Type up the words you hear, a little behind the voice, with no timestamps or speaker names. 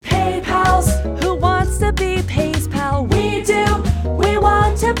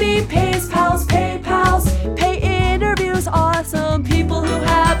He pays pals, pay pals, pay interviews, awesome people who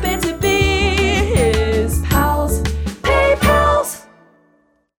happen to be his pals. Pay pals.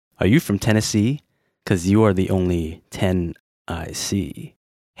 Are you from Tennessee? Because you are the only 10 I see.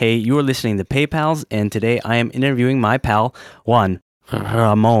 Hey, you are listening to PayPals, and today I am interviewing my pal, Juan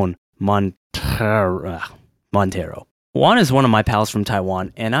Ramon Montero. Juan is one of my pals from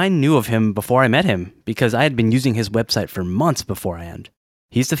Taiwan, and I knew of him before I met him because I had been using his website for months beforehand.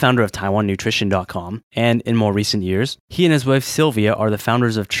 He's the founder of TaiwanNutrition.com, and in more recent years, he and his wife Sylvia are the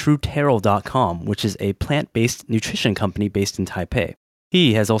founders of TrueTerral.com, which is a plant-based nutrition company based in Taipei.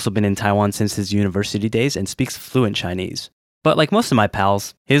 He has also been in Taiwan since his university days and speaks fluent Chinese. But like most of my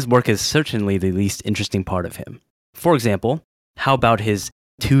pals, his work is certainly the least interesting part of him. For example, how about his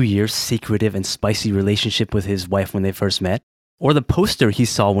 2-year secretive and spicy relationship with his wife when they first met? Or the poster he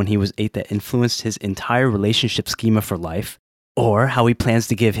saw when he was 8 that influenced his entire relationship schema for life? Or how he plans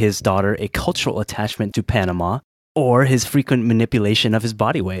to give his daughter a cultural attachment to Panama? Or his frequent manipulation of his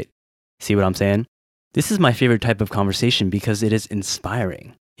body weight? See what I'm saying? This is my favorite type of conversation because it is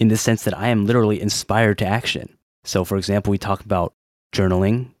inspiring, in the sense that I am literally inspired to action. So for example, we talk about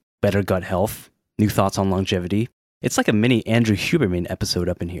journaling, better gut health, new thoughts on longevity. It's like a mini Andrew Huberman episode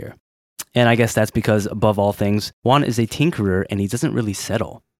up in here. And I guess that's because, above all things, Juan is a tinkerer and he doesn't really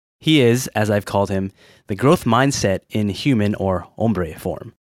settle. He is, as I've called him, the growth mindset in human or hombre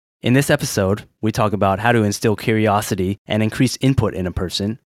form. In this episode, we talk about how to instill curiosity and increase input in a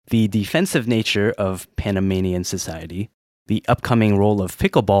person, the defensive nature of Panamanian society, the upcoming role of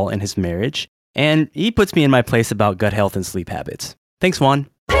pickleball in his marriage, and he puts me in my place about gut health and sleep habits. Thanks, Juan.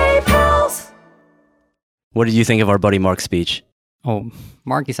 Pay pals. What did you think of our buddy Mark's speech? Oh,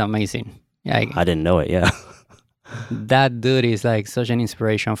 Mark is amazing. I didn't know it, yeah. That dude is like such an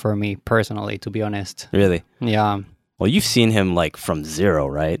inspiration for me personally, to be honest. Really? Yeah. Well, you've seen him like from zero,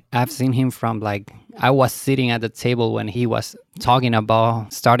 right? I've seen him from I was sitting at the table when he was talking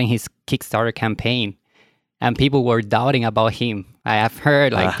about starting his Kickstarter campaign. And people were doubting about him. I have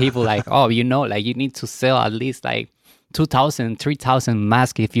heard people oh, you need to sell at least 2,000, 3,000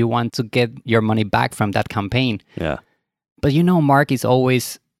 masks if you want to get your money back from that campaign. Yeah. But Mark is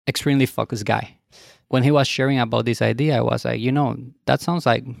always extremely focused guy. When he was sharing about this idea, I was like, that sounds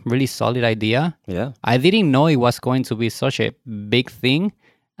like really solid idea. Yeah. I didn't know it was going to be such a big thing.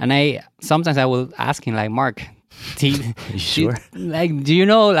 And sometimes I will ask him Mark, sure? Do you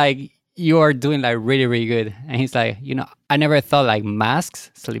know you are doing really, really good? And he's like, I never thought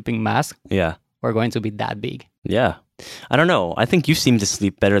masks, sleeping masks, were going to be that big. Yeah. I don't know. I think you seem to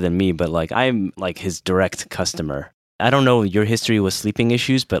sleep better than me, but I'm his direct customer. I don't know your history with sleeping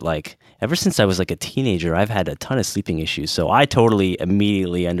issues, but ever since I was a teenager, I've had a ton of sleeping issues. So I totally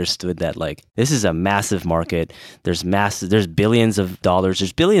immediately understood that this is a massive market. There's billions of dollars,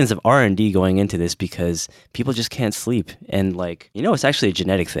 there's billions of R&D going into this because people just can't sleep. And it's actually a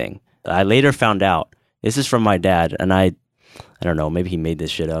genetic thing. I later found out, this is from my dad, and I don't know, maybe he made this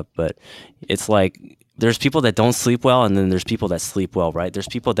shit up, but it's there's people that don't sleep well, and then there's people that sleep well, right? There's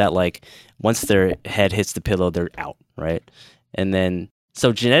people that once their head hits the pillow, they're out, right? And then,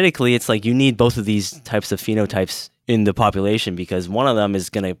 so genetically, it's you need both of these types of phenotypes in the population because one of them is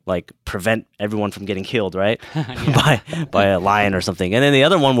going to prevent everyone from getting killed, right? by a lion or something. And then the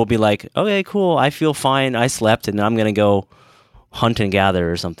other one will be okay, cool, I feel fine, I slept, and I'm going to go hunt and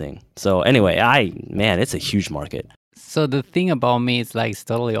gather or something. So anyway, it's a huge market. So the thing about me is it's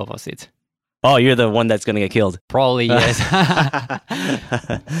totally opposite. Oh, you're the one that's going to get killed. Probably, yes.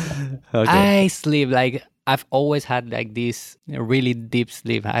 Okay. I sleep I've always had this really deep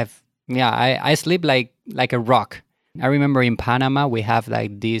sleep. I sleep like a rock. I remember in Panama, we have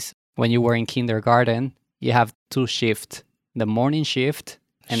this, when you were in kindergarten, you have 2 shifts, the morning shift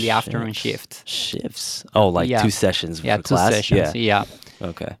and the afternoon shift. Shifts? Oh, 2 sessions for class? 2 sessions, yeah.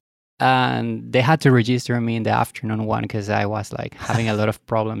 Okay. And they had to register me in the afternoon one because I was having a lot of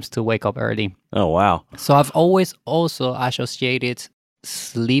problems to wake up early. Oh, wow. So I've always also associated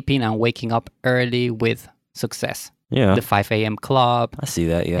sleeping and waking up early with success. Yeah. The 5 a.m. club. I see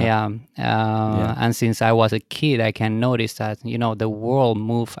that, yeah. And since I was a kid, I can notice that, the world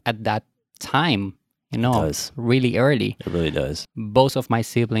moved at that time, It does. really early. It really does. Both of my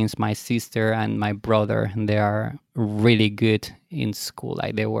siblings, my sister and my brother, they are really good in school.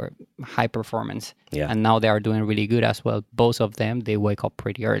 They were high performance. Yeah. And now they are doing really good as well. Both of them, they wake up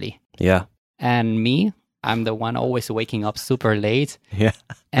pretty early. Yeah. And me, I'm the one always waking up super late. Yeah.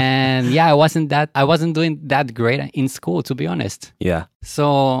 And I wasn't doing that great in school, to be honest. Yeah.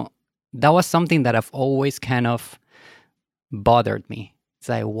 So that was something that I've always kind of bothered me. It's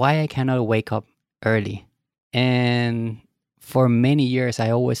why I cannot wake up early. And for many years,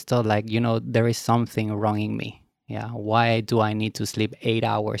 I always thought like, there is something wrong in me. Yeah. Why do I need to sleep 8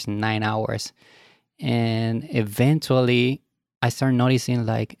 hours, 9 hours? And eventually I start noticing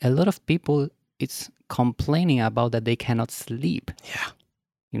like a lot of people, it's complaining about that they cannot sleep. Yeah.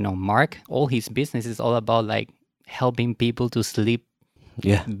 Mark, all his business is all about like helping people to sleep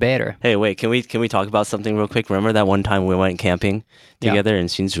better. Hey, wait, can we talk about something real quick? Remember that one time we went camping together in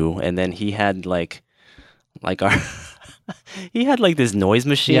Hsinchu, and then he had like our he had like this noise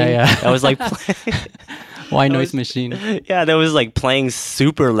machine that was like Why noise machine? Yeah, that was like playing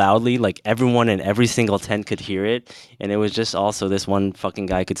super loudly, like everyone in every single tent could hear it, and it was just also this one fucking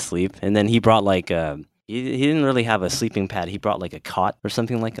guy could sleep. And then he brought like he didn't really have a sleeping pad. He brought like a cot or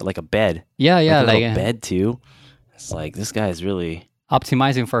something like a bed. Yeah, like a bed too. It's like this guy is really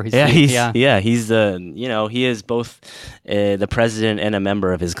optimizing for his sleep. He's he is both the president and a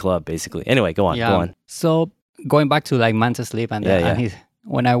member of his club basically. Anyway, go on. So going back to like Manta Sleep and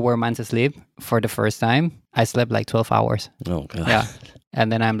when I wore Manta Sleep for the first time, I slept like 12 hours. Oh god. Yeah.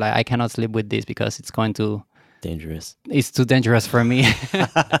 And then I'm like, I cannot sleep with this because it's going to dangerous. It's too dangerous for me.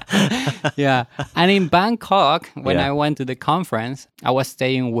 Yeah. And in Bangkok, when I went to the conference, I was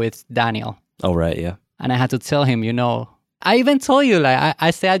staying with Daniel. Oh right, yeah. And I had to tell him, I even told you, like, I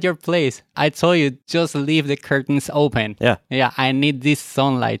stay at your place. I told you, just leave the curtains open. Yeah. Yeah, I need this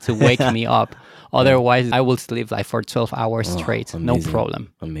sunlight to wake me up. Otherwise, I will sleep like for 12 hours straight. Amazing. No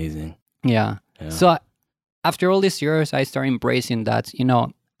problem. Amazing. Yeah. So after all these years, I started embracing that,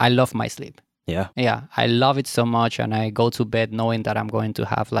 I love my sleep. Yeah. Yeah, I love it so much. And I go to bed knowing that I'm going to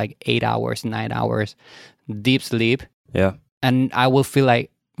have like 8 hours, 9 hours deep sleep. Yeah. And I will feel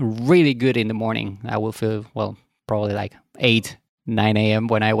like really good in the morning. I will feel, probably like 8, 9 a.m.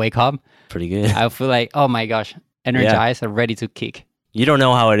 when I wake up. Pretty good. I feel like, oh my gosh, energized and ready to kick. You don't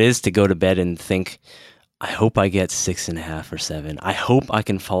know how it is to go to bed and think, I hope I get 6.5 or 7. I hope I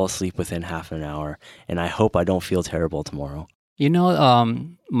can fall asleep within half an hour. And I hope I don't feel terrible tomorrow.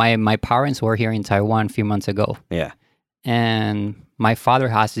 My parents were here in Taiwan a few months ago. Yeah. And my father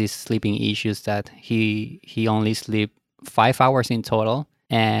has these sleeping issues that he only sleep 5 hours in total.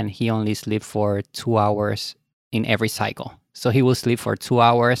 And he only sleep for 2 hours in every cycle. So he will sleep for 2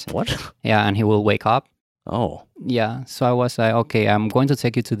 hours. What? Yeah, and he will wake up. Oh. Yeah, so I was like, okay, I'm going to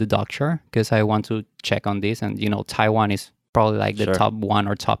take you to the doctor because I want to check on this. And, Taiwan is probably like the top 1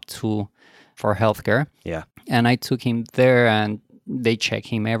 or top 2 for healthcare. Yeah. And I took him there and they check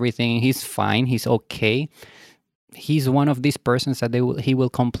him, everything. He's fine. He's okay. He's one of these persons that he will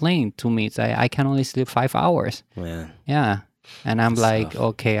complain to me. It's like, I can only sleep 5 hours. Man. Yeah. And I'm like, tough.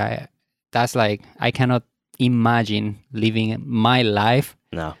 Okay, I cannot imagine living my life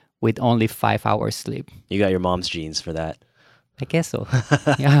with only 5 hours sleep. You got your mom's genes for that. I guess so.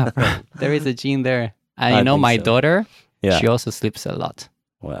 Yeah, there is a gene there. And my daughter, she also sleeps a lot.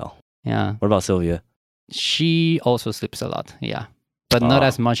 Well. Yeah. What about Sylvia? She also sleeps a lot, yeah. But not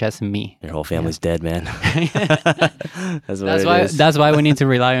as much as me. Your whole family's dead, man. That's why we need to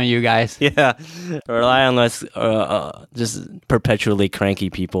rely on you guys. Yeah. Rely on less just perpetually cranky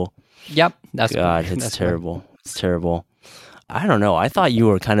people. Yep. That's terrible. It's terrible. I don't know. I thought you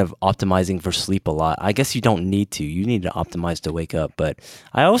were kind of optimizing for sleep a lot. I guess you don't need to. You need to optimize to wake up. But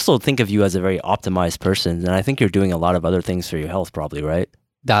I also think of you as a very optimized person. And I think you're doing a lot of other things for your health probably, right?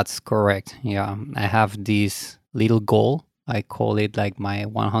 That's correct. Yeah. I have this little goal. I call it like my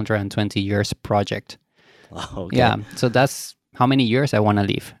 120 years project. Okay. Yeah. So that's how many years I want to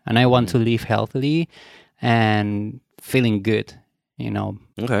live. And I want to live healthily and feeling good,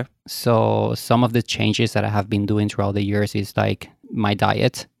 Okay. So some of the changes that I have been doing throughout the years is like my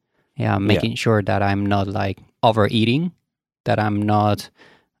diet. Yeah. Making sure that I'm not like overeating, that I'm not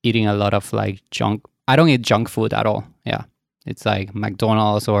eating a lot of like junk. I don't eat junk food at all. Yeah. It's like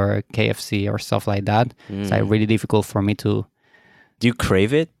McDonald's or KFC or stuff like that. It's like really difficult for me to... Do you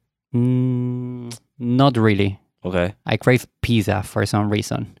crave it? Not really. Okay. I crave pizza for some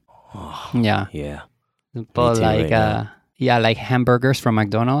reason. Oh, yeah. Yeah. But like, like hamburgers from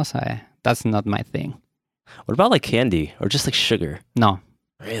McDonald's, that's not my thing. What about like candy or just like sugar? No.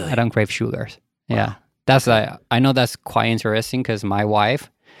 Really? I don't crave sugars. Wow. Yeah. That's I know that's quite interesting because my wife,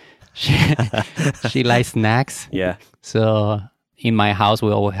 she likes snacks. Yeah. So in my house,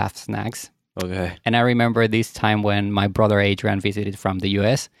 we always have snacks. Okay. And I remember this time when my brother Adrian visited from the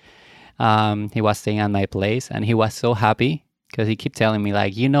US. He was staying at my place and he was so happy because he kept telling me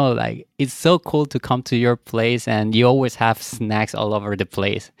like, it's so cool to come to your place and you always have snacks all over the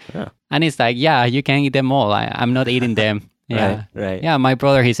place. Yeah. And it's like, yeah, you can eat them all. I'm not eating them. Yeah. Right. Yeah, my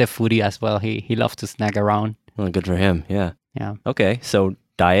brother, he's a foodie as well. He loves to snack around. Well, good for him. Yeah. Yeah. Okay. So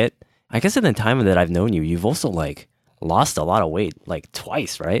diet. I guess in the time that I've known you, you've also like lost a lot of weight, like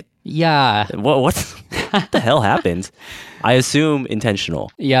twice, right? Yeah. What the hell happened? I assume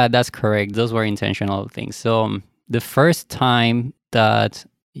intentional. Yeah, that's correct. Those were intentional things. So the first time that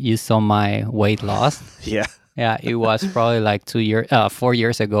you saw my weight loss, Yeah. yeah, it was probably like 4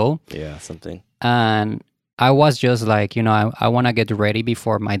 years ago. Yeah, something. And I was just like, I want to get ready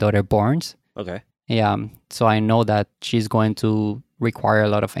before my daughter borns. Okay. Yeah. So I know that she's going to require a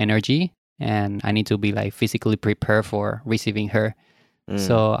lot of energy and I need to be like physically prepared for receiving her.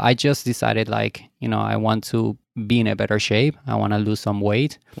 So I just decided like, I want to be in a better shape. I want to lose some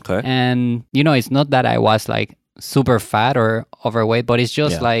weight. Okay. And, it's not that I was like super fat or overweight, but it's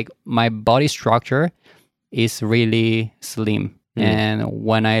just like my body structure is really slim. And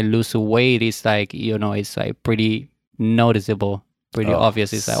when I lose weight, it's like, it's like pretty noticeable, pretty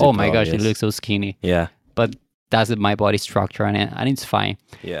obvious. It's like, oh my gosh, it looks so skinny. Yeah. But that's my body structure and it's fine.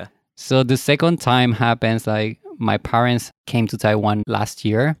 Yeah. So the second time happens like my parents came to Taiwan last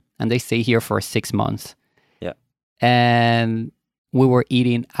year and they stay here for 6 months. Yeah. And we were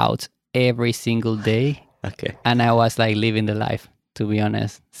eating out every single day. Okay. And I was like living the life, to be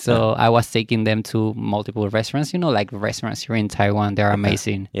honest. So I was taking them to multiple restaurants, like restaurants here in Taiwan. They're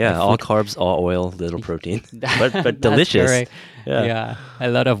amazing. Yeah, all carbs, all oil, little protein. but delicious. Correct. Yeah. A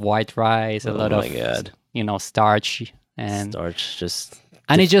lot of white rice, a lot of starch and starch just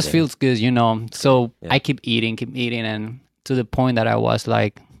and it just feels good, So I keep eating and to the point that I was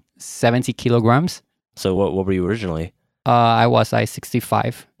like 70 kilograms. So what were you originally? I was like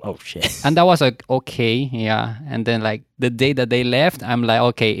 65. Oh shit. And that was like okay, yeah. And then like the day that they left, I'm like,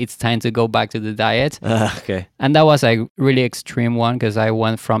 okay, it's time to go back to the diet. Okay. And that was like really extreme one because I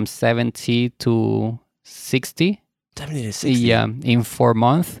went from 70 to 60. 70 to 60? Yeah, in 4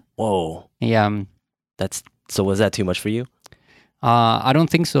 months. Whoa. Yeah. So was that too much for you? I don't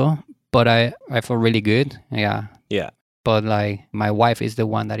think so, but I feel really good. Yeah. Yeah. But like my wife is the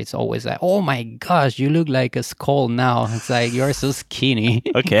one that is always like, oh my gosh, you look like a skull now. It's like, you're so skinny.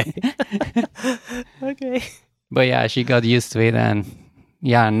 Okay. Okay. But yeah, she got used to it and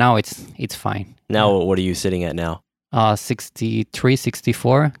yeah, now it's fine. Now what are you sitting at now? 63,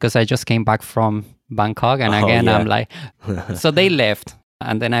 64, because I just came back from Bangkok and again, I'm like, so they left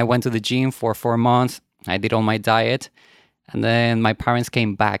and then I went to the gym for 4 months. I did all my diet and then my parents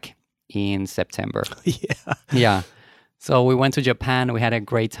came back in September. Yeah. Yeah. So we went to Japan. We had a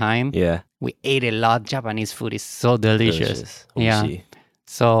great time. Yeah. We ate a lot. Japanese food is so delicious. Yeah. Oishi.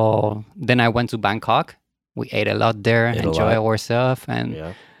 So then I went to Bangkok. We ate a lot there, enjoy ourselves.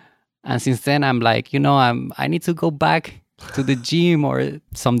 And since then I'm like, I need to go back to the gym or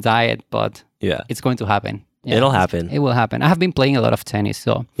some diet, but it's going to happen. Yeah, It'll happen. It will happen. I have been playing a lot of tennis.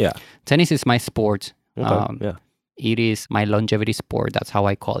 So tennis is my sport. Okay. It is my longevity sport. That's how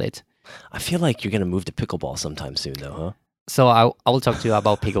I call it. I feel like you're going to move to pickleball sometime soon though, huh? So I will talk to you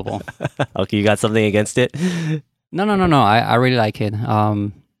about pickleball. Okay, you got something against it? No. I really like it.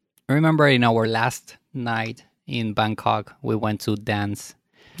 Remember in our last night in Bangkok, we went to dance.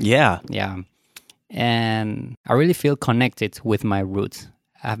 Yeah. Yeah. And I really feel connected with my roots.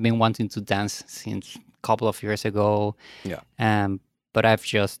 I've been wanting to dance since a couple of years ago. Yeah. But I've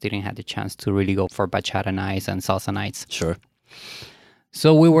just didn't have the chance to really go for bachata nights and salsa nights. Sure.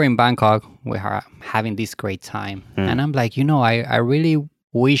 So we were in Bangkok. We were having this great time. And I'm like, I really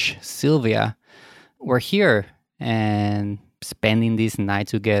wish Sylvia were here and spending this night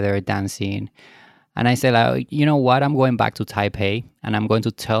together dancing. And I said, like, you know what? I'm going back to Taipei and I'm going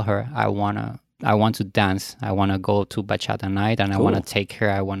to tell her I want to dance. I want to go to bachata night and I want to take her.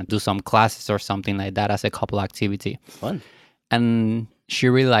 I want to do some classes or something like that as a couple activity. Fun. And she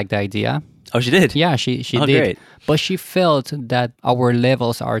really liked the idea. Oh, she did? Yeah, she did. Great. But she felt that our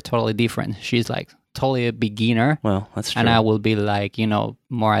levels are totally different. She's like totally a beginner. Well, that's true. And I will be like,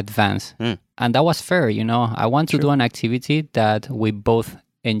 more advanced. And that was fair, I want to do an activity that we both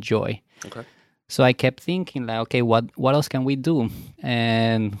enjoy. Okay. So I kept thinking like, okay, what else can we do?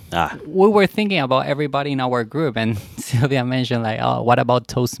 And we were thinking about everybody in our group. And Sylvia mentioned like, oh, what about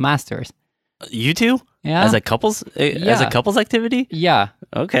Toastmasters? You two? Yeah. As a couples activity? Yeah.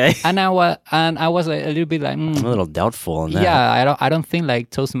 Okay. And I was like, a little bit like, I'm a little doubtful on that. Yeah, I don't think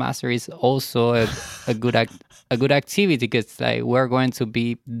like Toastmaster is also a good activity because like we're going to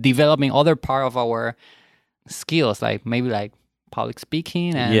be developing other part of our skills, like maybe like public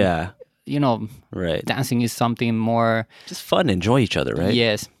speaking and right. Dancing is something more just fun, enjoy each other, right?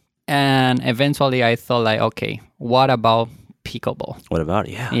 Yes. And eventually I thought like, okay, what about pickleball? What about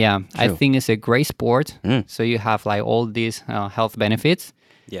it? Yeah. Yeah. True. I think it's a great sport. So you have like all these health benefits.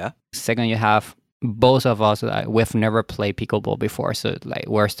 Yeah. Second, you have both of us, we've never played pickleball before. So like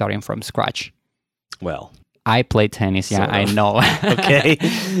we're starting from scratch. Well, I play tennis. Yeah, Sort I of. know.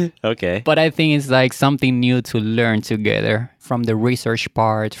 Okay. Okay. But I think it's like something new to learn together from the research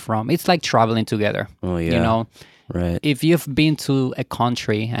part. It's like traveling together. Oh, yeah. You know, Right. if you've been to a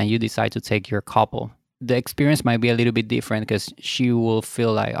country and you decide to take your couple, the experience might be a little bit different because she will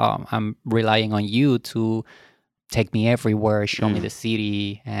feel like, oh, I'm relying on you to take me everywhere, show me the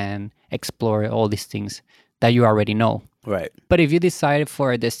city, and explore all these things that you already know. Right. But if you decide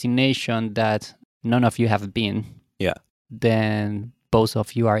for a destination that none of you have been, Yeah. then both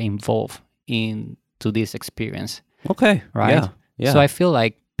of you are involved into this experience, Okay. right? Yeah. Yeah. So I feel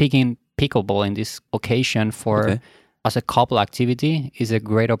like picking pickleball in this occasion for as a couple activity is a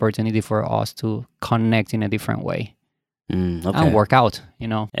great opportunity for us to connect in a different way okay. and work out, you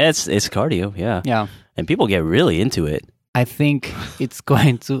know? It's cardio. Yeah. Yeah. And people get really into it. I think it's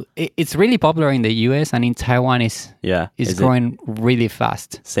going to, it's really popular in the US, and in Taiwan is Is growing really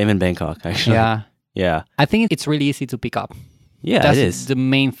fast. Same in Bangkok, actually. Yeah. Yeah. I think it's really easy to pick up. Yeah, That's it is. the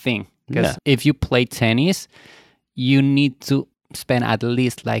main thing. Because if you play tennis, you need to spend at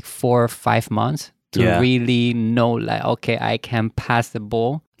least like 4 or 5 months to really know, like, okay, I can pass the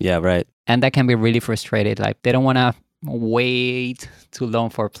ball. Yeah, right. And that can be really frustrated. Like, they don't want to wait too long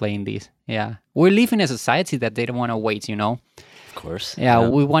for playing this. Yeah. We live in a society that they don't want to wait, you know? Of course. Yeah,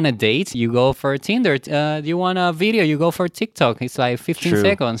 we want a date, you go for Tinder. You want a video, you go for TikTok. It's like 15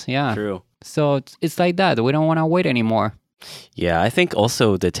 seconds. Yeah. True. So it's like that. We don't want to wait anymore. Yeah, I think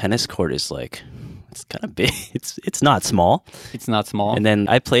also the tennis court is like, it's kind of big. It's not small. It's not small. And then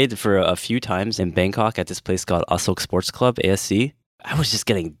I played for a few times in Bangkok at this place called Asok Sports Club, ASC. I was just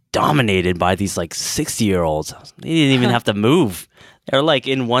getting dominated by these like 60-year-olds. They didn't even have to move. They're like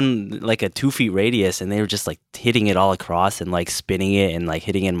in like a 2 feet radius, and they were just like hitting it all across and like spinning it and like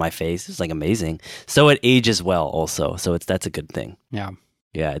hitting it in my face. It's like amazing. So it ages well also. So that's a good thing. Yeah.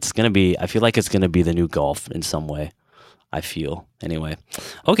 Yeah, I feel like it's going to be the new golf in some way. I feel. Anyway.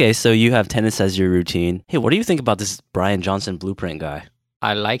 Okay, so you have tennis as your routine. Hey, what do you think about this Brian Johnson blueprint guy?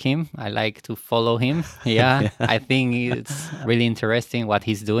 I like him. I like to follow him. Yeah. I think it's really interesting what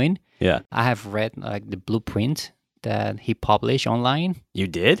he's doing. Yeah. I have read like the blueprint that he published online. You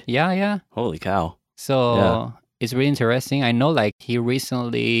did? Yeah. Holy cow. So it's really interesting. I know like he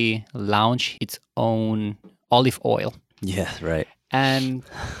recently launched its own olive oil. Yeah, right. And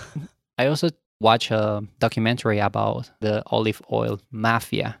I also watched a documentary about the olive oil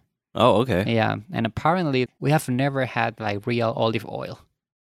mafia. Oh, okay. Yeah. And apparently we have never had like real olive oil.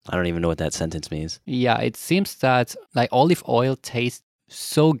 I don't even know what that sentence means. Yeah, it seems that like olive oil tastes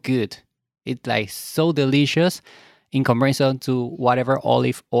so good. It's like so delicious in comparison to whatever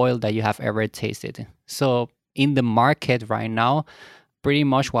olive oil that you have ever tasted. So in the market right now, pretty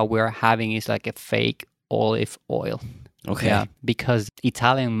much what we're having is like a fake olive oil. Okay. Yeah, because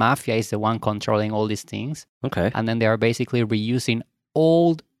Italian mafia is the one controlling all these things. Okay. And then they are basically reusing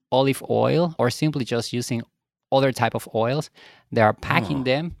old olive oil or simply just using other type of oils. They are packing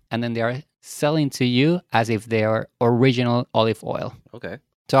them and then they are selling to you as if they are original olive oil. Okay.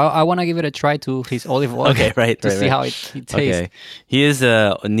 So I want to give it a try to his olive oil. Okay, right. To see how it tastes. Okay. He is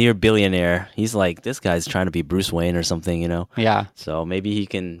a near billionaire. He's like, this guy's trying to be Bruce Wayne or something, you know? Yeah. So maybe he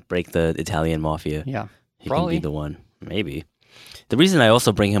can break the Italian mafia. Yeah. He Probably. can be the one. Maybe. The reason I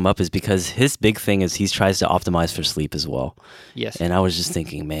also bring him up is because his big thing is he tries to optimize for sleep as well. Yes. And I was just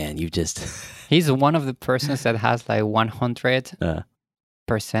thinking, man, you just... He's one of the persons that has like 100%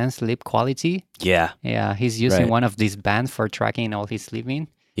 sleep quality. Yeah. Yeah. He's using one of these bands for tracking all his sleeping.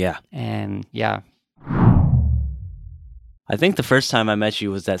 Yeah. And yeah. I think the first time I met you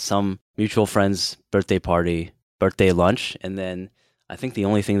was at some mutual friend's birthday lunch. And then I think the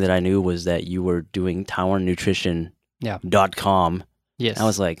only thing that I knew was that you were doing TaiwanNutrition.com. Yes. I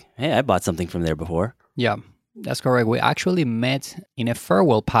was like, hey, I bought something from there before. Yeah, that's correct. We actually met in a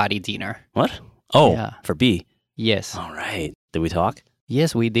farewell party dinner. What? Oh, Yeah. for B. Yes. All right. Did we talk?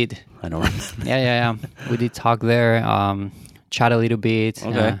 Yes, we did. I don't remember. Yeah. We did talk there, chat a little bit.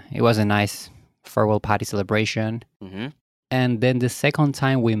 Okay. It was a nice farewell party celebration. Mm-hmm. And then the second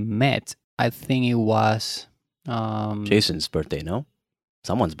time we met, I think it was... Jason's birthday, no?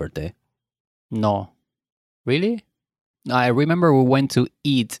 Someone's birthday. No. Really? No, I remember we went to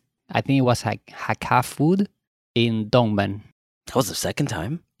eat. I think it was like Hakka food in Dongmen. That was the second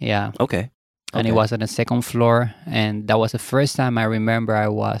time? Yeah. Okay. And it was on the second floor. And that was the first time I remember I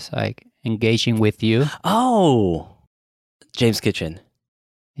was like engaging with you. Oh, James Kitchen.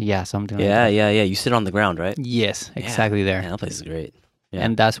 Yeah, something like Yeah. that. You sit on the ground, right? Yes, exactly there. Yeah, that place is great. Yeah.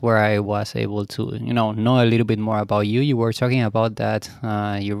 And that's where I was able to, know a little bit more about you. You were talking about that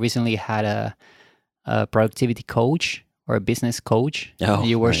you recently had a productivity coach or a business coach. Oh,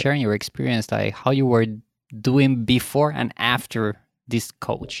 You were right. sharing your experience, like how you were doing before and after this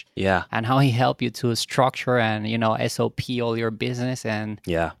coach, Yeah. and how he helped you to structure and, SOP all your business and,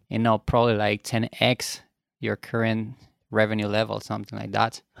 Yeah. probably like 10x your current revenue level, something like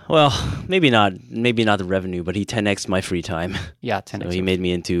that. Well, maybe not the revenue, but he 10x'd my free time. Yeah, 10x. So he made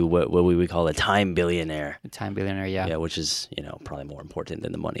me into what we would call a time billionaire. A time billionaire, yeah. Yeah, which is, probably more important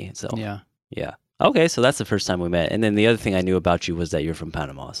than the money itself. Yeah. Yeah. Okay, so that's the first time we met. And then the other thing I knew about you was that you're from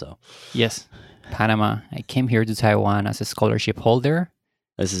Panama, so. Yes, Panama. I came here to Taiwan as a scholarship holder.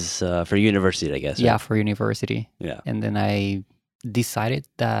 This is for university, I guess. Right? Yeah, for university. Yeah. And then I decided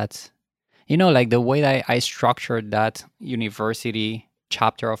that, like the way that I structured that university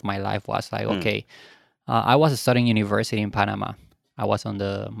chapter of my life was like, okay, I was studying university in Panama. I was on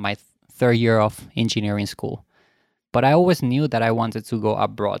my third year of engineering school. But I always knew that I wanted to go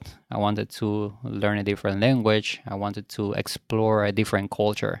abroad. I wanted to learn a different language. I wanted to explore a different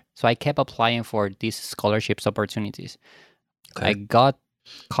culture. So I kept applying for these scholarships opportunities. Okay. I got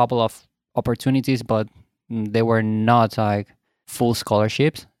a couple of opportunities, but they were not like full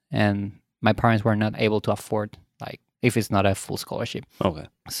scholarships. And my parents were not able to afford, like, if it's not a full scholarship. Okay.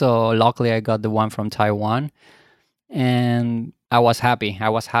 So luckily I got the one from Taiwan. And I was happy. I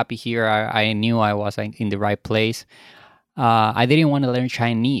was happy here. I knew I was in the right place. I didn't want to learn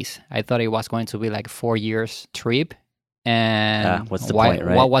Chinese. I thought it was going to be like 4 years trip. And what's the point,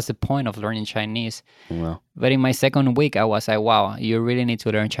 right? What was the point of learning Chinese? Well. But in my second week, I was like, wow, you really need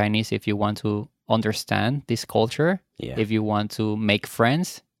to learn Chinese if you want to understand this culture, if you want to make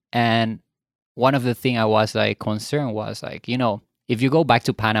friends. And one of the things I was like concerned was like, if you go back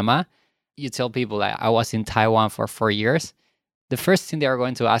to Panama, you tell people like I was in Taiwan for 4 years, the first thing they are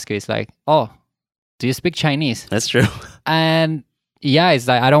going to ask you is like, oh, do you speak Chinese? That's true. And it's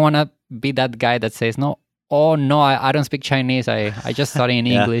like, I don't want to be that guy that says, no, oh, no, I don't speak Chinese. I just study in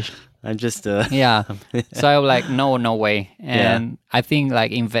English. I'm just... Yeah. So I was like, no way. And I think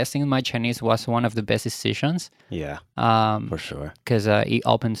like investing in my Chinese was one of the best decisions. Yeah, for sure. Because it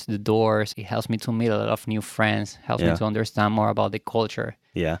opens the doors. It helps me to meet a lot of new friends, helps me to understand more about the culture.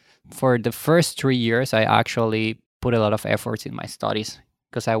 Yeah. For the first 3 years, I actually put a lot of efforts in my studies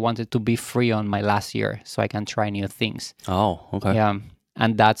because I wanted to be free on my last year so I can try new things. Oh, okay. Yeah.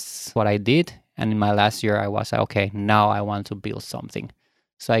 And that's what I did. And in my last year, I was like, okay, now I want to build something.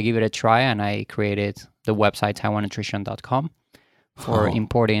 So I give it a try and I created the website taiwannutrition.com for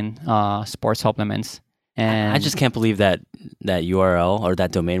importing sports supplements. And I just can't believe that URL or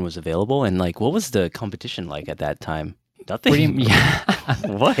that domain was available. And like, what was the competition like at that time? Nothing.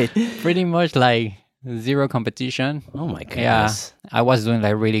 What? Pretty much like zero competition. Oh my goodness. Yeah, I was doing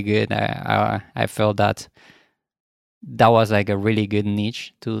like really good. I felt that was like a really good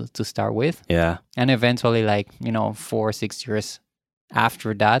niche to start with. Yeah. And eventually, like 4 or 6 years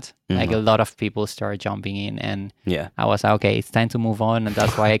after that, like a lot of people started jumping in, and I was like, okay, it's time to move on. And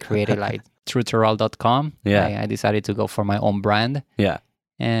that's why I created like trutural.com. Yeah. I decided to go for my own brand. Yeah.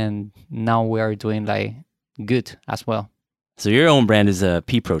 And now we are doing like good as well. So your own brand is a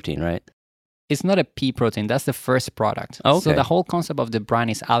pea protein, right? It's not a pea protein. That's the first product. Oh, okay. So the whole concept of the brand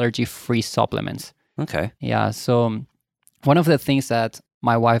is allergy-free supplements. Okay. Yeah. So one of the things that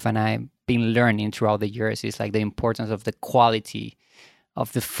my wife and I have been learning throughout the years is like the importance of the quality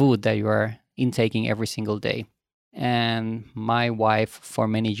of the food that you are intaking every single day. And my wife, for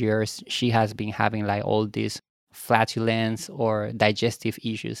many years, she has been having like all these flatulence or digestive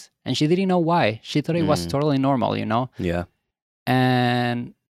issues. And she didn't know why. She thought it was totally normal, Yeah.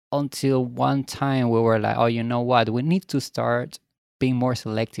 And until one time we were like, oh, you know what? We need to start being more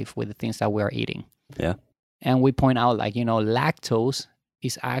selective with the things that we are eating. Yeah. And we point out like, lactose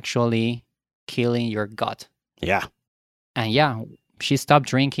is actually killing your gut. Yeah. And she stopped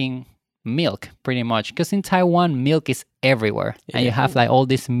drinking milk pretty much because in Taiwan, milk is everywhere. And you have like all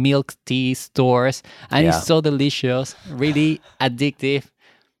these milk tea stores and it's so delicious, really addictive.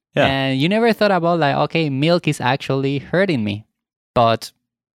 Yeah. And you never thought about like, okay, milk is actually hurting me, but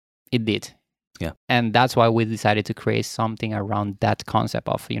it did. Yeah. And that's why we decided to create something around that concept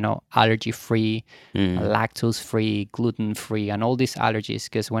of, allergy-free, lactose-free, gluten-free, and all these allergies.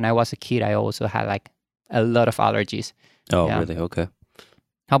 Because when I was a kid, I also had like a lot of allergies. Oh, really? Okay.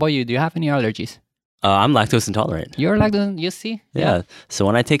 How about you? Do you have any allergies? I'm lactose intolerant. You're lactose, you see? Yeah. So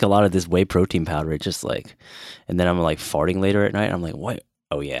when I take a lot of this whey protein powder, it just like, and then I'm like farting later at night. I'm like, what?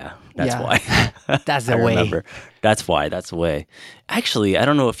 Oh yeah, that's why. That's the way. Remember. That's why. That's the way. Actually, I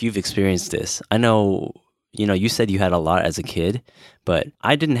don't know if you've experienced this. I know, you said you had a lot as a kid, but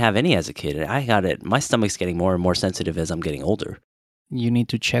I didn't have any as a kid. I got it. My stomach's getting more and more sensitive as I'm getting older. You need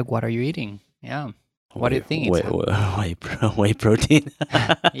to check what are you eating. Yeah. What do you think? Whey protein.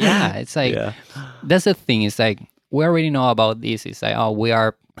 Yeah, it's like that's the thing. It's like we already know about this. It's like we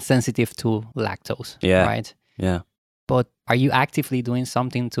are sensitive to lactose. Yeah. Right. Yeah. But are you actively doing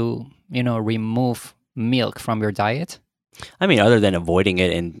something to remove milk from your diet? I mean, other than avoiding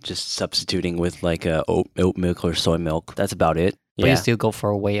it and just substituting with like oat milk or soy milk, that's about it. But you still go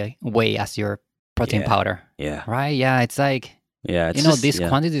for whey as your protein powder. Yeah. Right. Yeah. It's like these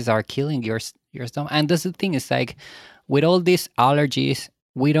quantities are killing your stomach. And that's the thing. It's like with all these allergies,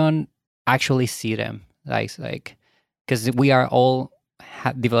 we don't actually see them. Like because we are all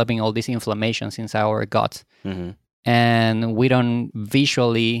developing all these inflammations in our gut. Mm-hmm. And we don't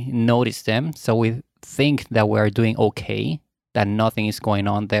visually notice them. So we think that we're doing okay, that nothing is going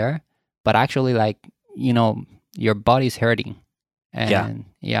on there. But actually, your body's hurting. And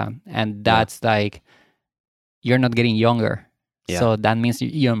and that's like, you're not getting younger. Yeah. So that means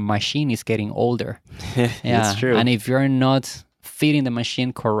your machine is getting older. That's true. And if you're not feeding the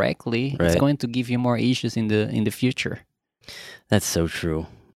machine correctly, it's going to give you more issues in the future. That's so true.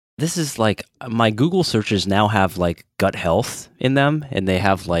 This is like my Google searches now have like gut health in them, and they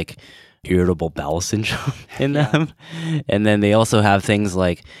have like irritable bowel syndrome in them. And then they also have things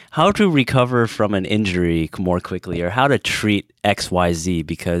like how to recover from an injury more quickly, or how to treat XYZ,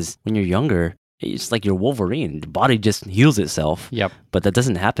 because when you're younger, it's like you're Wolverine. The body just heals itself. Yep. But that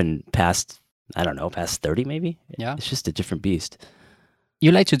doesn't happen past 30 maybe? Yeah. It's just a different beast.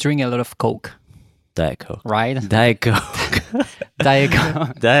 You like to drink a lot of Coke. Diet Coke. Right? Diet Coke. Diet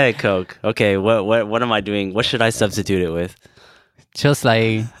Coke. Diet Coke. Okay, what am I doing? What should I substitute it with? Just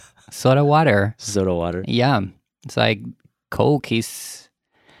like soda water. Soda water. Yeah. It's like Coke is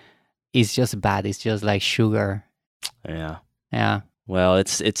just bad. It's just like sugar. Yeah. Yeah. Well,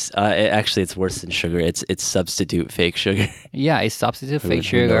 it's worse than sugar. It's substitute fake sugar. Yeah, it's substitute fake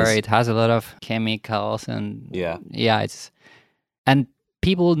sugar. It has a lot of chemicals and and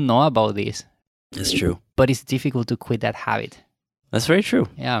people know about this. That's true. But it's difficult to quit that habit. That's very true.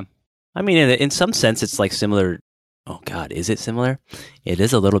 Yeah. I mean, in some sense, it's like similar. Oh God, is it similar? It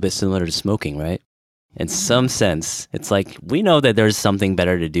is a little bit similar to smoking, right? In some sense, it's like we know that there's something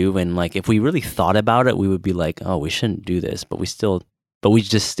better to do, and like if we really thought about it, we would be like, oh, we shouldn't do this, but we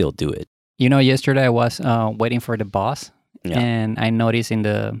just still do it. Yesterday I was waiting for the bus, and I noticed in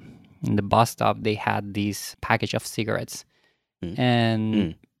the bus stop they had this package of cigarettes,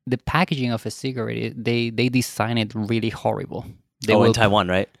 and the packaging of a cigarette, they design it really horrible. In Taiwan,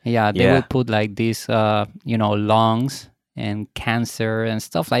 right? Yeah, they will put like these, lungs and cancer and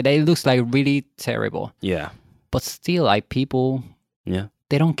stuff like that. It looks like really terrible. Yeah. But still, like people,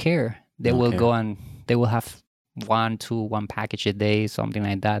 they don't care. They will go and they will have one package a day, something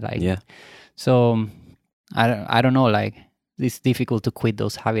like that. So I don't know. Like it's difficult to quit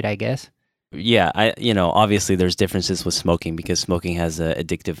those habits, I guess. Yeah, obviously there's differences with smoking because smoking has an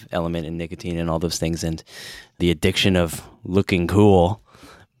addictive element in nicotine and all those things, and the addiction of looking cool.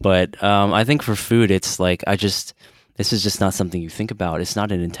 But I think for food, it's like this is just not something you think about. It's not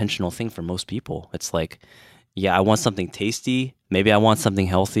an intentional thing for most people. It's like, I want something tasty. Maybe I want something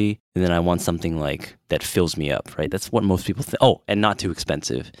healthy, and then I want something like that fills me up, right? That's what most people think. Oh, and not too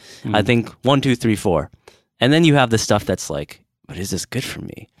expensive. I think 1, 2, 3, 4, and then you have the stuff that's like, but is this good for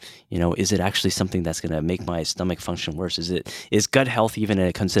me? Is it actually something that's going to make my stomach function worse? Is gut health even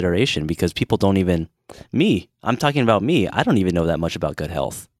a consideration? Because people don't even, I'm talking about me. I don't even know that much about gut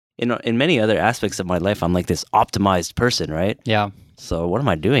health. In many other aspects of my life, I'm like this optimized person, right? Yeah. So what am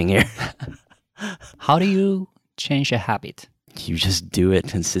I doing here? How do you change a habit? You just do it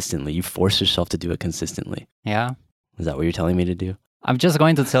consistently. You force yourself to do it consistently. Yeah. Is that what you're telling me to do? I'm just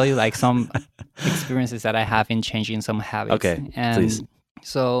going to tell you like some experiences that I have in changing some habits. Okay, and please.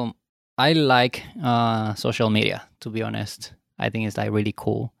 So I like social media, to be honest. I think it's like really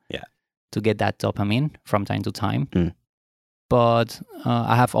cool to get that dopamine from time to time. But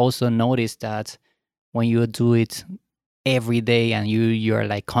I have also noticed that when you do it every day and you're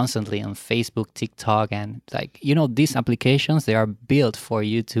like constantly on Facebook, TikTok, and like, these applications, they are built for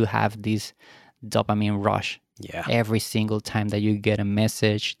you to have this dopamine rush. Yeah. Every single time that you get a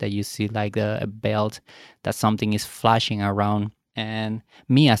message, that you see like a belt, that something is flashing around. And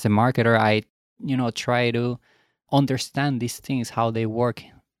me as a marketer, I, try to understand these things, how they work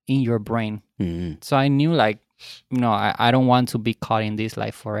in your brain. Mm-hmm. So I knew like, I don't want to be caught in this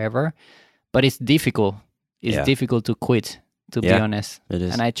like forever, but it's difficult. It's difficult to quit, to be honest. It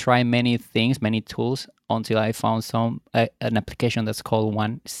is. And I try many things, many tools until I found an application that's called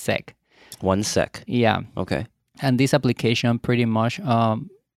 1 Sec. 1 Sec. Yeah. Okay. And this application pretty much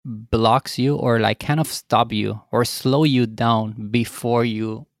blocks you or like kind of stop you or slow you down before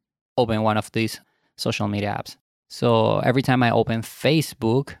you open one of these social media apps. So every time I open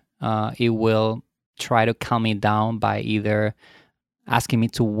Facebook, it will try to calm me down by either asking me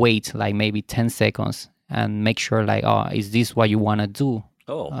to wait like maybe 10 seconds and make sure like, oh, is this what you want to do?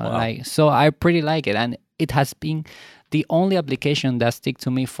 Oh, wow. So I pretty like it. And it has been the only application that stick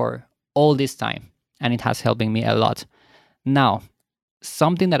to me for all this time. And it has helping me a lot. Now,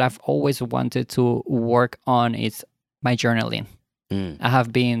 something that I've always wanted to work on is my journaling. I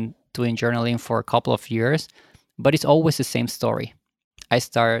have been doing journaling for a couple of years, but it's always the same story. I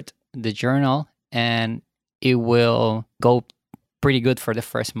start the journal and it will go pretty good for the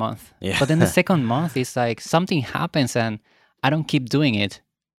first month. Yeah. But then the second month, it's like something happens and I don't keep doing it.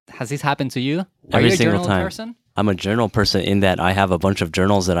 Has this happened to you? Every Are you a single journal time. person? I'm a journal person in that I have a bunch of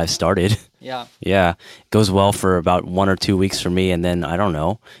journals that I've started. Yeah. Yeah. It goes well for about 1 or 2 weeks for me. And then I don't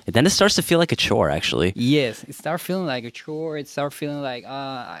know. And then it starts to feel like a chore, actually. Yes, it starts feeling like a chore. It starts feeling like,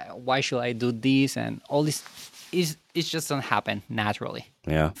 why should I do this? And all this, it just doesn't happen naturally.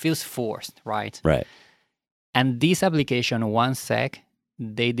 Yeah. It feels forced, right? Right. And this application, OneSec,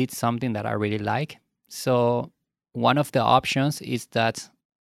 they did something that I really like. So one of the options is that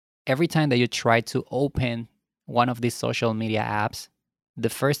every time that you try to open one of these social media apps, the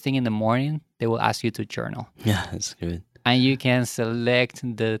first thing in the morning, they will ask you to journal. Yeah, that's good. And you can select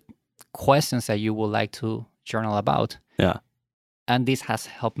the questions that you would like to journal about. Yeah. And this has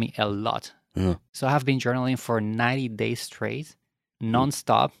helped me a lot. Mhm. So I have been journaling for 90 days straight,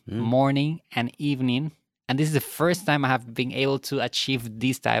 nonstop, morning and evening. And this is the first time I have been able to achieve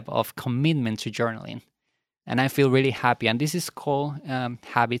this type of commitment to journaling. And I feel really happy. And this is called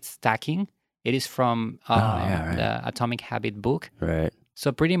habit stacking. It is from the Atomic Habit book. Right.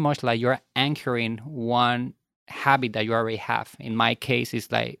 So pretty much like you're anchoring one habit that you already have. In my case,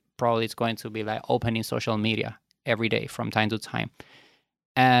 it's like probably it's going to be like opening social media every day from time to time.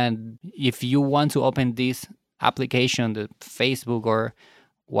 And if you want to open this application, the Facebook or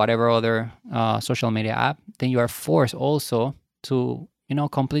whatever other social media app, then you are forced also to,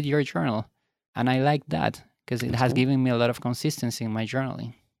 complete your journal. And I like that because it has given me a lot of consistency in my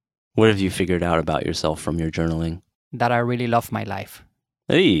journaling. What have you figured out about yourself from your journaling? That I really love my life.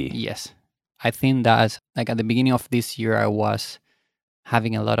 Hey. Yes. I think that like at the beginning of this year, I was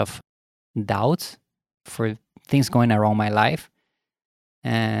having a lot of doubts for things going around my life.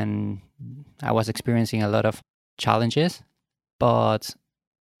 And I was experiencing a lot of challenges. But,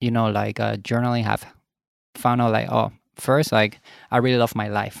 journaling have found out like, first, like I really love my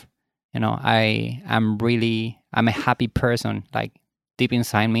life. I'm a happy person, like deep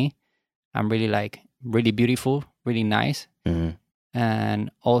inside me. I'm really really beautiful, really nice. Mm-hmm.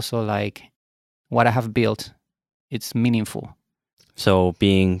 And also like what I have built, it's meaningful. So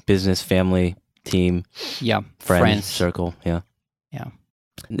being business, family, team, friends, circle, yeah.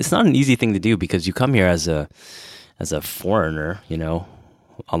 It's not an easy thing to do because you come here as a foreigner,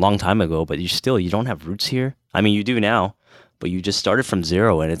 a long time ago, but you don't have roots here. I mean, you do now, but you just started from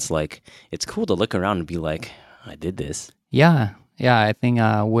zero, and it's like it's cool to look around and be like, I did this. Yeah. I think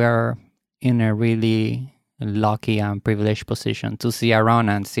we're in a really lucky and privileged position to see around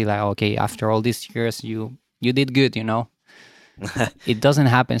and see like, okay, after all these years, you did good, It doesn't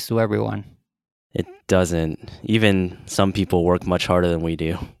happen to everyone. It doesn't. Even some people work much harder than we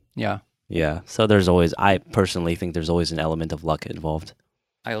do. Yeah. Yeah. So I personally think there's always an element of luck involved.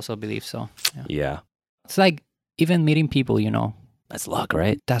 I also believe so. Yeah. It's like even meeting people, That's luck,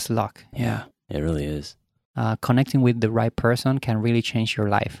 right? That's luck. Yeah. It really is. Connecting with the right person can really change your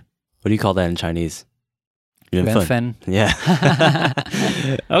life. What do you call that in Chinese? 缘分. 缘分. Yeah.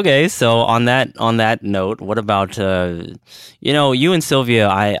 Okay, so on that note, what about you and Sylvia?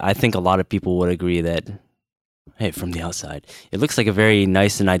 I think a lot of people would agree that, hey, from the outside, it looks like a very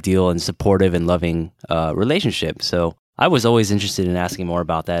nice and ideal and supportive and loving relationship. So I was always interested in asking more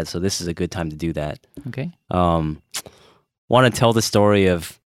about that. So this is a good time to do that. Okay. Want to tell the story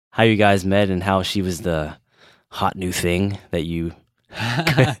of how you guys met and how she was the hot new thing that you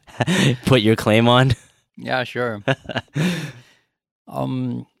put your claim on? Yeah, sure.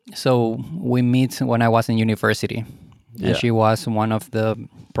 So we meet when I was in university, and she was one of the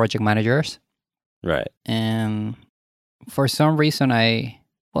project managers. Right. And for some reason,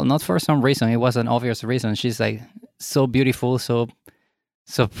 not for some reason, it was an obvious reason. She's like so beautiful, so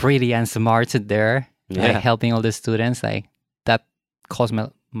pretty and smart there, like helping all the students. Like that caught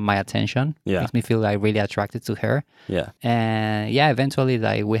my attention. Makes me feel like really attracted to her. Yeah. And eventually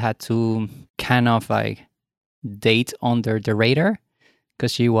like we had to kind of like date under the radar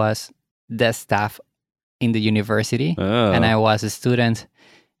because she was the staff in the university and I was a student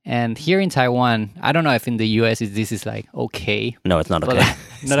And here in Taiwan, I don't know if in the US this is like okay. No, it's not But, okay.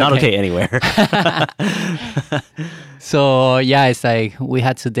 It's not okay anywhere. So yeah, it's like we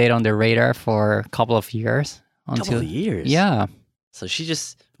had to date on the radar for a couple of years. Couple of years? Yeah. So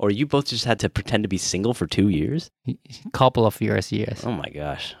or you both just had to pretend to be single for 2 years? Couple of years, yes. Oh my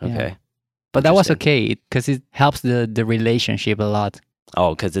gosh. Yeah. Okay. But that was okay because it helps the relationship a lot.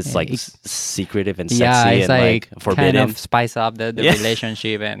 Oh, because it's like secretive and sexy Yeah, it's and like forbidden. kind of spice up the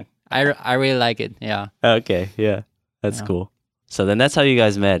relationship, and I really like it. Yeah. Okay, yeah. That's cool. So then that's how you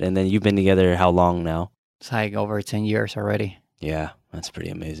guys met, and then you've been together how long now? It's like over 10 years already. Yeah, that's pretty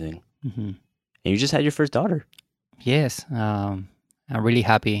amazing. Mm-hmm. And you just had your first daughter. Yes, I'm really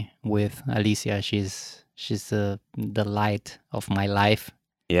happy with Alicia. She's the light of my life.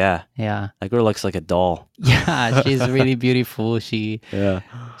 Yeah. Yeah. That girl looks like a doll. Yeah, she's really beautiful. She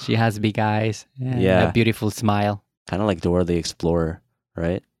has big eyes and a beautiful smile. Kind of like Dora the Explorer,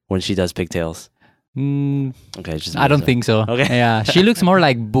 right? When she does pigtails. Okay, I don't think so. Okay. Yeah, she looks more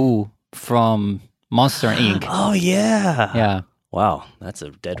like Boo from Monster Inc. Oh, yeah. Yeah. Wow, that's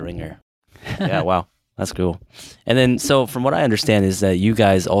a dead ringer. Yeah, wow. That's cool. And then, so from what I understand is that you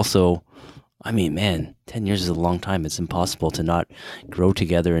guys also, I mean, man, 10 years is a long time. It's impossible to not grow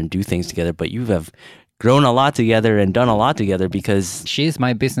together and do things together, but you have grown a lot together and done a lot together because... She's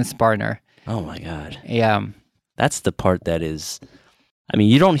my business partner. Oh my God. Yeah. That's the part that is... I mean,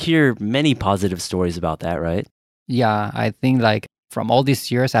 you don't hear many positive stories about that, right? Yeah, I think like from all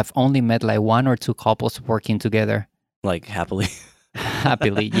these years, I've only met like 1 or 2 couples working together. Like happily?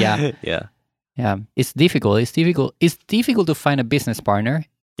 Happily, yeah. Yeah. Yeah. It's difficult. It's difficult to find a business partner.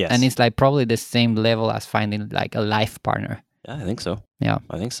 Yes. And it's like probably the same level as finding like a life partner. Yeah, I think so. Yeah.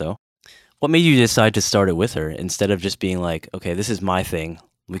 I think so. What made you decide to start it with her instead of just being like, okay, this is my thing.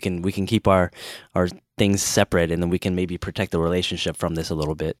 We can keep our things separate and then we can maybe protect the relationship from this a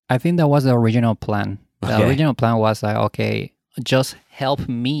little bit. I think that was the original plan. The Okay. original plan was like, okay, just help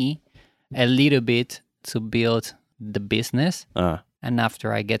me a little bit to build the business. And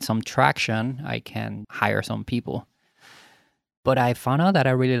after I get some traction, I can hire some people. But I found out that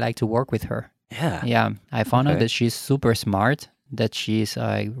I really like to work with her. Yeah. Yeah. I found out Okay. that she's super smart, that she's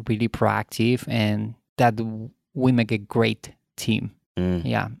really proactive, and that we make a great team.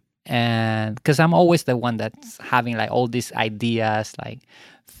 Yeah. And because I'm always the one that's having like all these ideas, like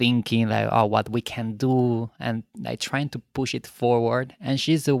thinking like, oh, what we can do, and like trying to push it forward. And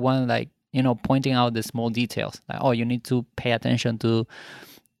she's the one like, pointing out the small details. Like, oh, you need to pay attention to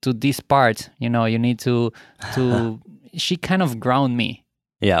this part. You need to she kind of ground me.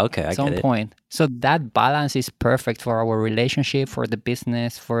 Yeah, okay, I at some get it. point. So that balance is perfect for our relationship, for the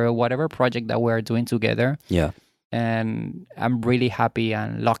business, for whatever project that we're doing together. Yeah. And I'm really happy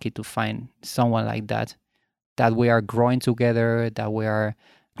and lucky to find someone like that we are growing together, that we are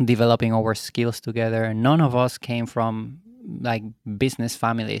developing our skills together. None of us came from like business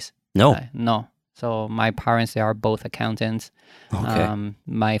families. No. No. So my parents, they are both accountants. Okay.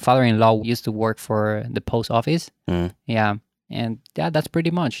 My father-in-law used to work for the post office. Yeah. And yeah, that's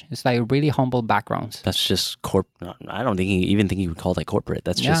pretty much. It's like really humble backgrounds. That's just I don't even think you would call that corporate.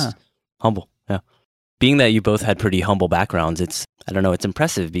 That's just Yeah. humble. Yeah. Being that you both had pretty humble backgrounds, it's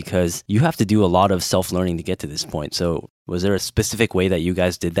impressive because you have to do a lot of self-learning to get to this point. So was there a specific way that you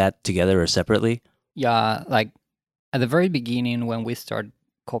guys did that together or separately? Yeah, like at the very beginning when we started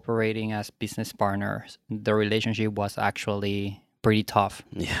cooperating as business partners, the relationship was actually pretty tough.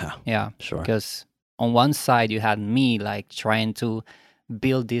 Yeah. Yeah, Sure. because on one side you had me like trying to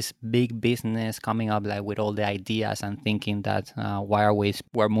build this big business, coming up like with all the ideas and thinking that why are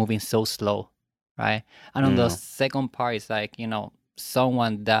we're moving so slow, right? And on the second part is like,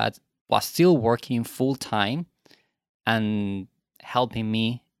 someone that was still working full time and helping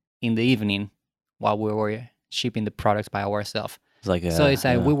me in the evening while we were shipping the products by ourselves. It's like So it's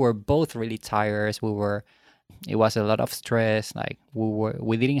like we were both really tired. It was a lot of stress. Like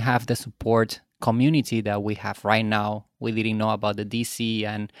we didn't have the support community that we have right now. We didn't know about the DC,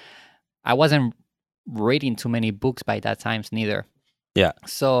 and I wasn't reading too many books by that time neither. Yeah.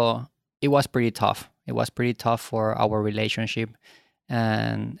 So it was pretty tough. It was pretty tough for our relationship.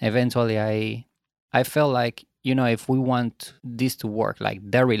 And eventually I felt like, if we want this to work, like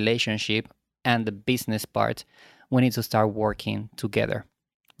the relationship and the business part, we need to start working together,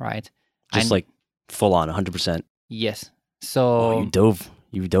 right? just like full on 100%. Yes. So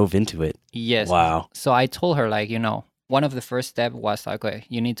You dove into it. yes. Wow. So I told her like, one of the first steps was like, okay,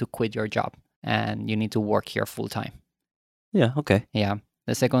 you need to quit your job and you need to work here full time. Yeah, okay. Yeah.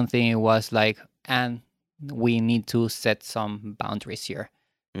 The second thing was like, and we need to set some boundaries here.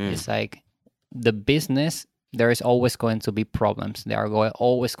 It's like the business there is always going to be problems. There are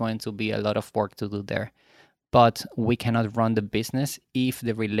always going to be a lot of work to do there. But we cannot run the business if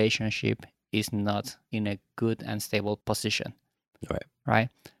the relationship is not in a good and stable position. Right?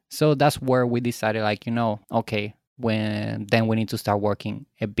 So that's where we decided, like, okay, then we need to start working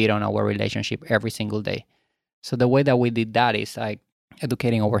a bit on our relationship every single day. So the way that we did that is like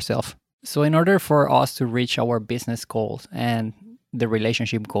educating ourselves. So in order for us to reach our business goals and the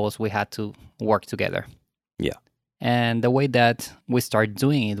relationship goals, we had to work together. Yeah. And the way that we started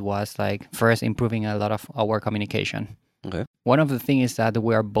doing it was like first improving a lot of our communication. Okay. One of the things is that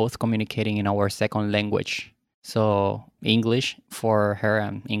we are both communicating in our second language. So English for her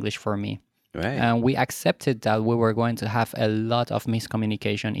and English for me. Right. And we accepted that we were going to have a lot of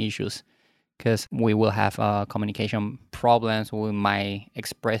miscommunication issues because we will have communication problems. We might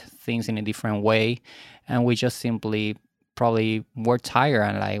express things in a different way. And we just simply probably were tired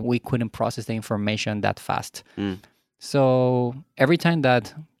and like we couldn't process the information that fast. So every time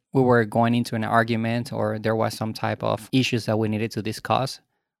that we were going into an argument or there was some type of issues that we needed to discuss,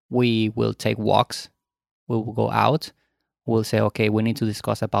 we will take walks. We will go out. We'll say, okay, we need to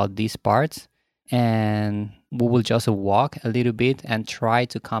discuss about these parts. And we will just walk a little bit and try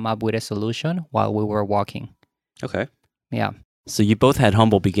to come up with a solution while we were walking. Okay. Yeah. So you both had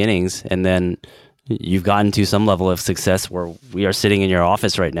humble beginnings, and then you've gotten to some level of success where we are sitting in your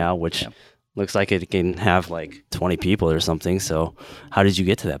office right now, which looks like it can have like 20 people or something. So how did you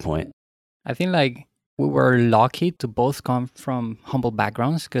get to that point? I think like we were lucky to both come from humble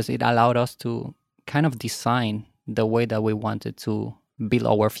backgrounds because it allowed us to kind of design the way that we wanted to build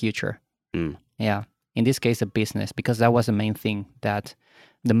our future. Yeah. In this case, a business, because that was the main thing, that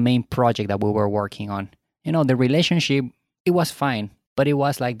the main project that we were working on. The relationship, it was fine, but it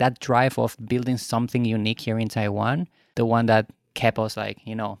was like that drive of building something unique here in Taiwan, the one that kept us like,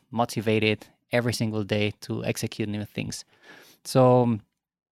 motivated every single day to execute new things. So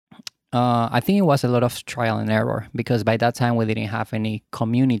I think it was a lot of trial and error because by that time we didn't have any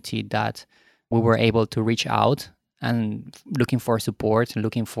community that we were able to reach out and looking for support,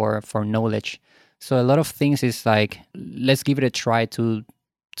 looking for knowledge. So a lot of things is like, let's give it a try to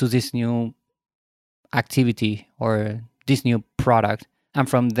this new activity or this new product. And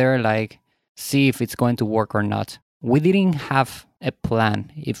from there, like, see if it's going to work or not. We didn't have a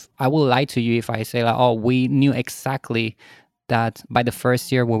plan. If I will lie to you if I say, like, oh, we knew exactly that by the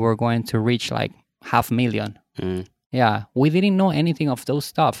first year we were going to reach like 500,000. Yeah, we didn't know anything of those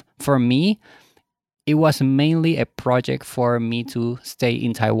stuff. For me, it was mainly a project for me to stay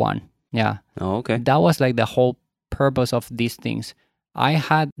in Taiwan. Yeah. Oh, okay. That was like the whole purpose of these things. I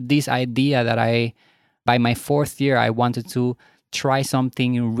had this idea that by my 4th year, I wanted to try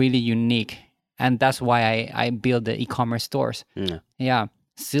something really unique. And that's why I built the e-commerce stores. Yeah.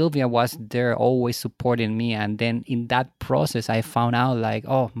 Sylvia was there always supporting me. And then in that process, I found out like,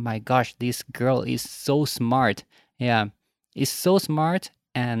 oh my gosh, this girl is so smart. Yeah. Is so smart.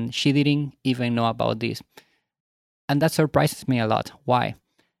 And she didn't even know about this. And that surprises me a lot. Why?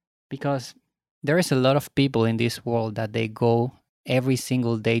 Because there is a lot of people in this world that they go every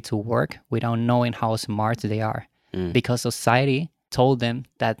single day to work without knowing how smart they are. Because society told them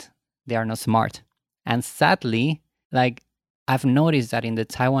that they are not smart. And sadly, like I've noticed that in the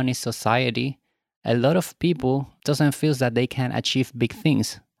Taiwanese society, a lot of people doesn't feel that they can achieve big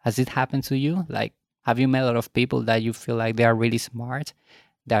things. Has it happened to you? Like, have you met a lot of people that you feel like they are really smart,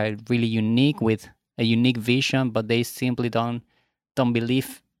 they're really unique with a unique vision, but they simply don't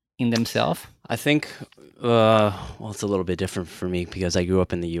believe in themselves? I think, well, it's a little bit different for me because I grew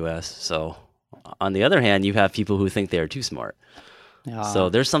up in the U.S. So on the other hand, you have people who think they are too smart. So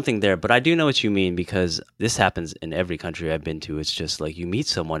there's something there. But I do know what you mean because this happens in every country I've been to. It's just like you meet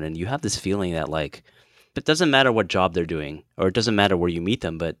someone and you have this feeling that like, it doesn't matter what job they're doing or it doesn't matter where you meet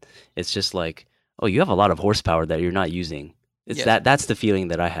them, but it's just like, oh, you have a lot of horsepower that you're not using. It's that's the feeling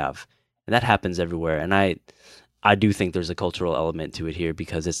that I have. And that happens everywhere. And I do think there's a cultural element to it here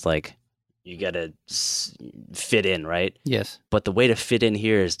because it's like you got to fit in, right? Yes. But the way to fit in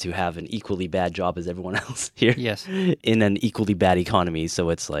here is to have an equally bad job as everyone else here. Yes. In an equally bad economy. So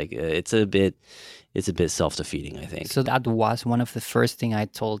it's like it's a bit self-defeating, I think. So that was one of the first thing I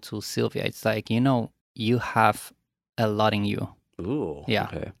told to Sylvia. It's like, you have a lot in you. Ooh. Yeah.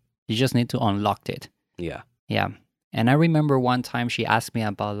 Okay. You just need to unlock it. Yeah. Yeah. And I remember one time she asked me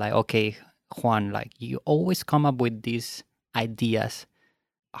about like, okay, Juan, like you always come up with these ideas.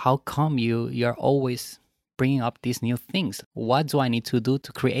 How come you're always bringing up these new things? What do I need to do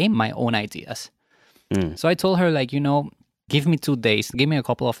to create my own ideas? So I told her like, give me 2 days, give me a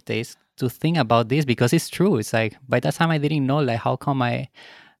couple of days to think about this because it's true. It's like by that time I didn't know like how come I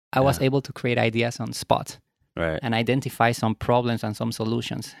was able to create ideas on spot. Right. and identify some problems and some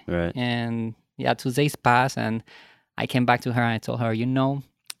solutions. Right. And yeah, 2 days passed, and I came back to her and I told her,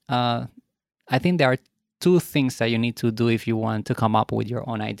 I think there are 2 things that you need to do if you want to come up with your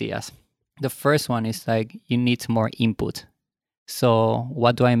own ideas. The first one is like you need more input. So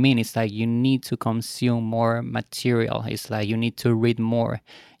what do I mean? It's like you need to consume more material. It's like you need to read more.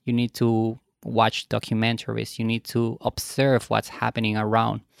 You need to watch documentaries. You need to observe what's happening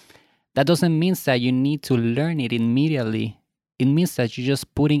around. That doesn't mean that you need to learn it immediately. It means that you're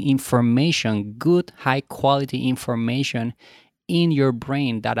just putting information, good, high quality information in your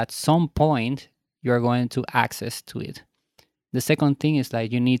brain that at some point you're going to access to it. The second thing is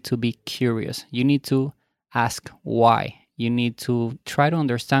like you need to be curious. You need to ask why. You need to try to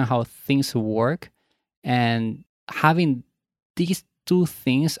understand how things work. And having these 2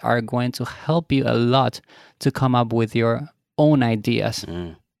 things are going to help you a lot to come up with your own ideas.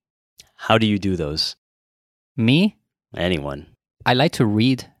 How do you do those? Me? Anyone? I like to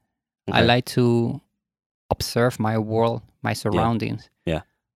read. Okay. I like to observe my world, my surroundings. Yeah.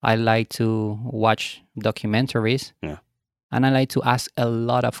 I like to watch documentaries. Yeah. And I like to ask a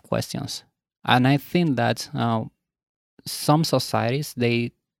lot of questions. And I think that some societies,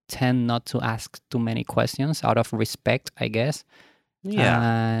 they tend not to ask too many questions out of respect, I guess. Yeah.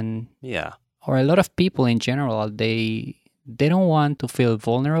 And Yeah. or a lot of people in general, they don't want to feel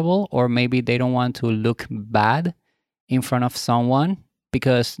vulnerable, or maybe they don't want to look bad in front of someone,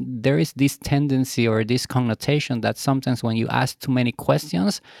 because there is this tendency or this connotation that sometimes when you ask too many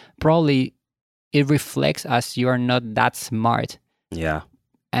questions, probably it reflects as you're not that smart. Yeah.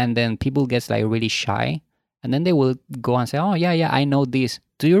 And then people get like really shy, and then they will go and say, oh yeah, I know this.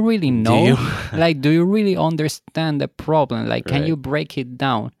 Do you really know? you? Like, do you really understand the problem? Like, can Right. you break it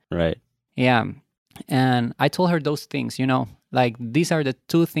down? Right. Yeah. And I told her those things, like these are the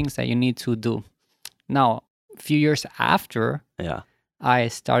 2 things that you need to do. Now, a few years after, Yeah. I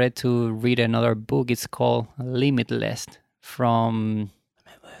started to read another book. It's called Limitless from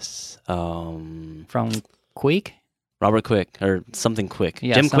Quick. Robert Quick or something Quick.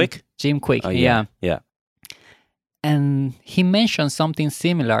 Yeah, Jim Quick? Jim Quick, Oh, yeah. Yeah. And he mentioned something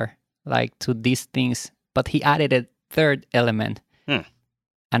similar like to these things, but he added a 3rd element.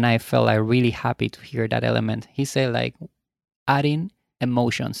 And I felt like really happy to hear that element. He said like adding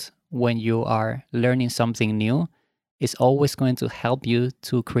emotions when you are learning something new is always going to help you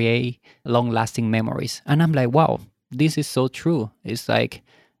to create long-lasting memories. And I'm like, wow, this is so true. It's like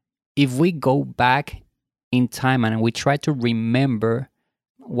if we go back in time and we try to remember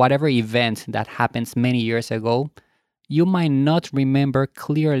whatever event that happens many years ago, you might not remember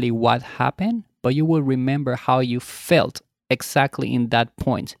clearly what happened, but you will remember how you felt exactly in that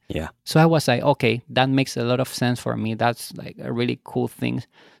point. Yeah. So I was like, okay, that makes a lot of sense for me. That's like a really cool thing.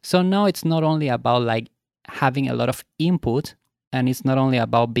 So now it's not only about like having a lot of input, and it's not only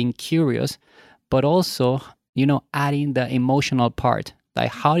about being curious, but also, adding the emotional part.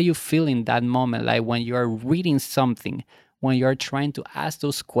 Like, how do you feel in that moment? Like when you're reading something, when you're trying to ask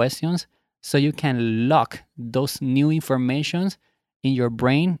those questions, so you can lock those new informations in your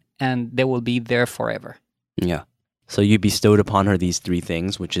brain and they will be there forever. Yeah. So you bestowed upon her these 3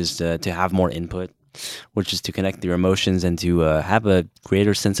 things, which is to have more input, which is to connect your emotions and to have a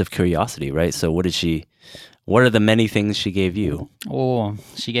greater sense of curiosity, right? So what are the many things she gave you? Oh,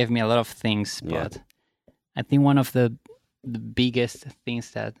 she gave me a lot of things, but I think one of the biggest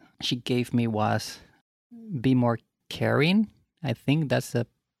things that she gave me was be more caring. I think that's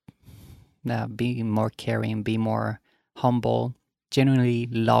be more caring, be more humble, genuinely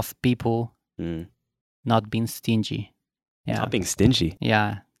love people, not being stingy. Yeah. Not being stingy.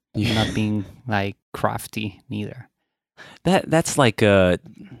 Yeah. Not being like crafty neither. That's like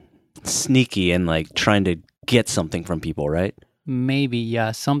sneaky and like trying to get something from people, right? Maybe,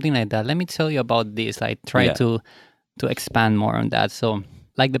 yeah, something like that. Let me tell you about this. I try to expand more on that. So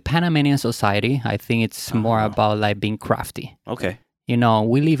like the Panamanian society, I think it's more about like being crafty. Okay.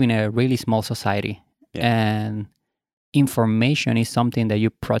 We live in a really small society, and information is something that you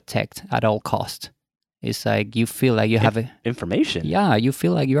protect at all costs. It's like you feel like you have information. Yeah, you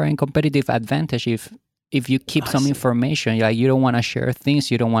feel like you're in competitive advantage if you keep some information. Like you don't want to share things,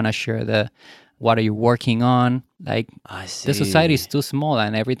 you don't want to share what are you working on. Like the society is too small,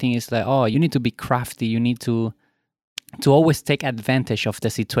 and everything is like, oh, you need to be crafty. You need to always take advantage of the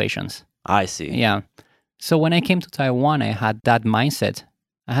situations. I see. Yeah. So when I came to Taiwan, I had that mindset.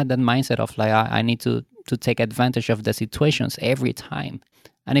 I had that mindset of like, I need to take advantage of the situations every time.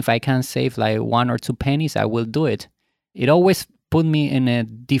 And if I can save like 1 or 2 pennies, I will do it. It always put me in a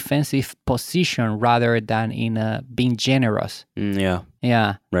defensive position rather than in being generous. Yeah.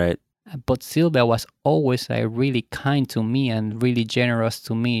 Yeah. Right. But Sylvia was always like really kind to me and really generous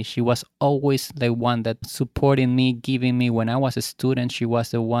to me. She was always the one that supported me, giving me when I was a student. She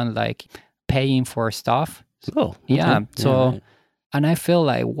was the one like paying for stuff. Oh, Yeah. okay. So, right. and I feel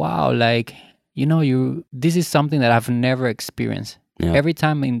like, wow, like, this is something that I've never experienced. Yeah. Every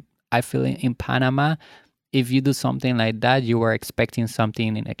time I feel in Panama, if you do something like that, you are expecting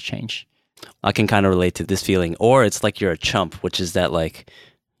something in exchange. I can kind of relate to this feeling. Or it's like you're a chump, which is that like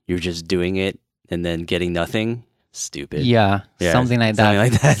you're just doing it and then getting nothing. Stupid. Yeah, something like that. Something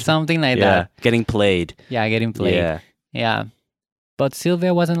like that. Something like Yeah, that. getting played. Yeah, getting played. Yeah. Yeah. But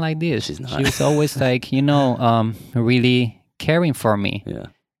Sylvia wasn't like this. She's not. She was always like, really caring for me. Yeah.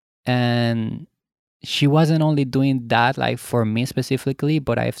 And she wasn't only doing that like for me specifically,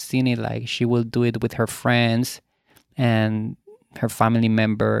 but I've seen it like she will do it with her friends and her family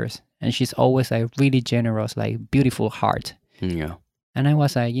members. And she's always like really generous, like beautiful heart. Yeah. And I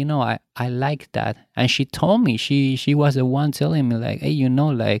was like, I like that. And she told me, she was the one telling me like, hey,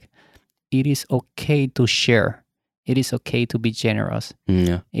 like it is okay to share. It is okay to be generous.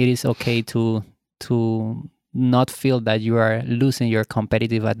 Yeah. It is okay to not feel that you are losing your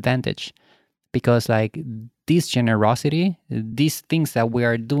competitive advantage. Because like this generosity, these things that we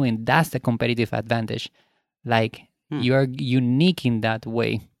are doing, that's the competitive advantage. Like you are unique in that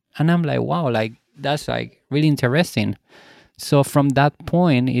way. And I'm like, wow, like that's like really interesting. So from that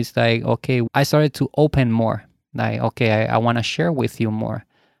point, it's like, okay, I started to open more. Like, okay, I want to share with you more.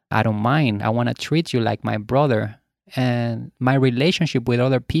 I don't mind. I want to treat you like my brother. And my relationship with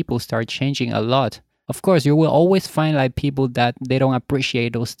other people start changing a lot. Of course, you will always find like people that they don't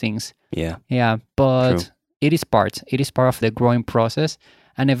appreciate those things. Yeah. Yeah, but True. it is part of the growing process.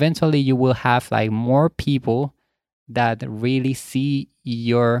 And eventually you will have like more people that really see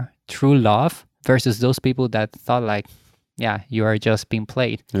your true love versus those people that thought like, yeah, you are just being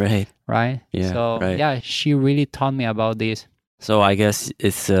played. Right. Right? Yeah, So, right. yeah, she really taught me about this. So I guess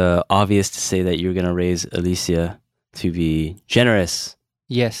it's obvious to say that you're going to raise Alicia to be generous.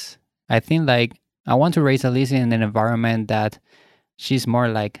 Yes. I think like I want to raise Alicia in an environment that she's more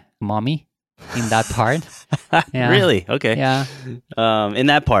like mommy in that part. Yeah. Really? Okay. Yeah, In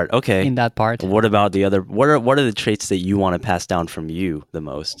that part. Okay. in that part. What about the other? What are the traits that you want to pass down from you the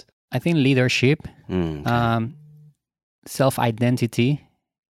most? I think leadership, Okay. self-identity.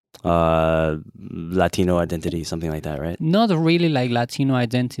 Latino identity, something like that, right? Not really like Latino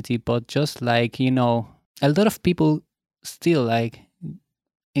identity, but just like, a lot of people still like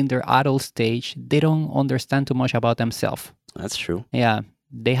in their adult stage, they don't understand too much about themselves. That's true. Yeah.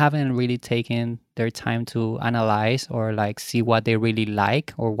 They haven't really taken their time to analyze or like see what they really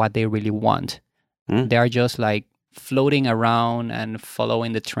like or what they really want. They are just like floating around and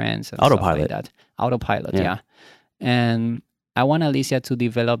following the trends and Autopilot. stuff like that. Autopilot, Yeah. yeah. And I want Alicia to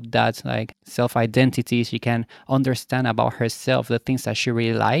develop that like self-identity. She can understand about herself, the things that she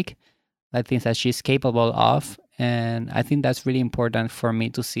really like, the things that she's capable of. And I think that's really important for me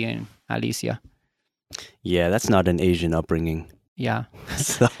to see in Alicia. Yeah, that's not an Asian upbringing. Yeah.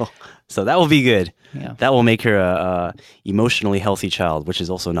 So that will be good. Yeah. That will make her a emotionally healthy child, which is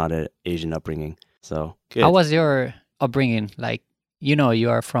also not an Asian upbringing. So good. How was your upbringing? Like, you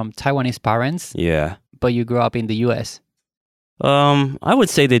are from Taiwanese parents, Yeah. but you grew up in the US. I would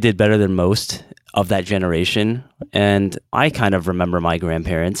say they did better than most of that generation. And I kind of remember my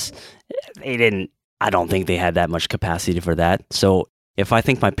grandparents. I don't think they had that much capacity for that. So if I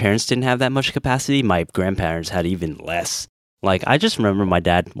think my parents didn't have that much capacity, my grandparents had even less. Like, I just remember my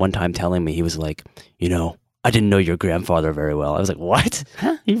dad one time telling me, he was like, I didn't know your grandfather very well. I was like, what?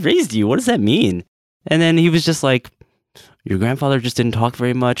 He raised you? What does that mean? And then he was just like, your grandfather just didn't talk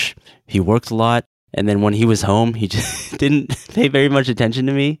very much. He worked a lot. And then when he was home, he just didn't pay very much attention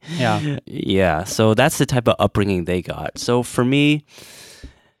to me. Yeah. Yeah. So that's the type of upbringing they got. So for me,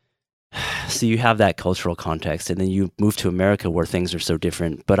 so you have that cultural context, and then you move to America where things are so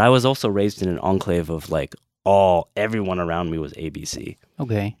different. But I was also raised in an enclave of like everyone around me was ABC.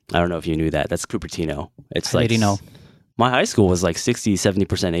 Okay. I don't know if you knew that. That's Cupertino. It's I like, didn't know. My high school was like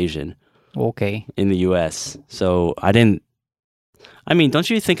 60-70% Asian Okay. in the US. So don't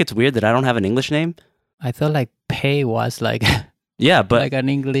you think it's weird that I don't have an English name? I thought like Pei was like Yeah, but like an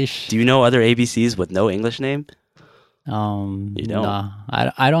English. do you know other ABCs with no English name? You don't? No,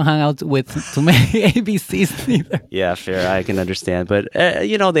 I don't hang out with too many ABCs either. Yeah, fair. I can understand. But,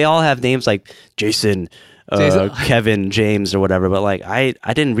 they all have names like Jason, Jason. Kevin, James, or whatever. But like, I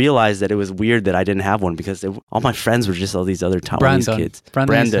didn't realize that it was weird that I didn't have one because all my friends were just all these other Taiwanese Brandon. kids.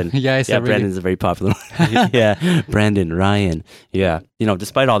 Brandon. Yeah, Brandon's a very popular one. Yeah, Brandon, Ryan. Yeah.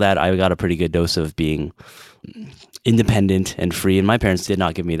 Despite all that, I got a pretty good dose of being independent and free, and my parents did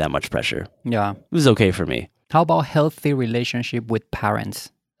not give me that much pressure. Yeah. It was okay for me. How about healthy relationship with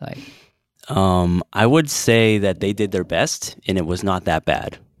parents? Like, I would say that they did their best, and it was not that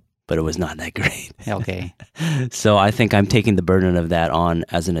bad, but it was not that great. okay. So I think I'm taking the burden of that on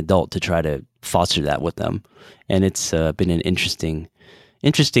as an adult to try to foster that with them. And it's been an interesting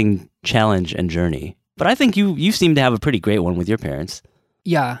challenge and journey. But I think you seem to have a pretty great one with your parents.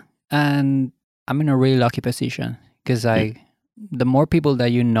 Yeah. And I'm in a really lucky position because the more people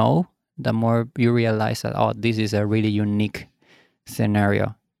that you know, the more you realize that, oh, this is a really unique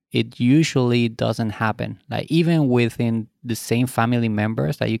scenario. It usually doesn't happen. Like even within the same family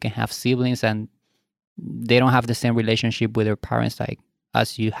members, that you can have siblings and they don't have the same relationship with their parents like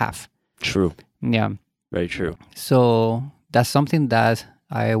as you have. True. Yeah. Very true. So that's something that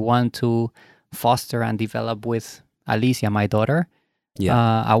I want to foster and develop with Alicia, my daughter.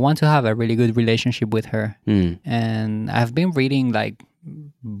 Yeah. I want to have a really good relationship with her. And I've been reading like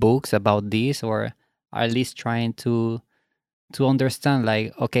books about this, or at least trying to understand,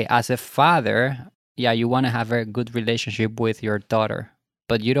 like, okay, as a father, yeah, you want to have a good relationship with your daughter,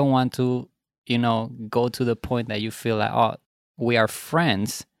 but you don't want to, go to the point that you feel like, oh, we are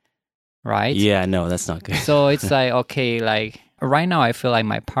friends, right? Yeah, no, that's not good. So it's like, okay, like right now I feel like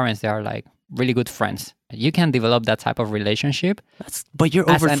my parents, they are like really good friends. You can develop that type of relationship. But you're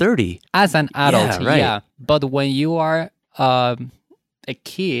over 30. As an adult, Yeah, right. yeah. But when you are a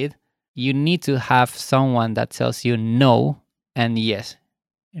kid, you need to have someone that tells you no and yes,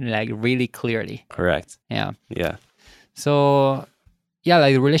 like really clearly. Correct. Yeah. Yeah. So, yeah,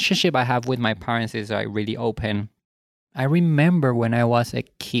 like the relationship I have with my parents is like really open. I remember when I was a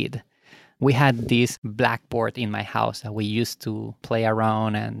kid, we had this blackboard in my house that we used to play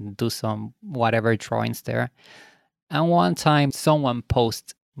around and do some whatever drawings there. And one time someone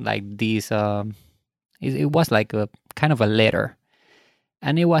posted like this, it was like a kind of a letter.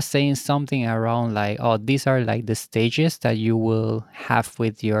 And it was saying something around like, oh, these are like the stages that you will have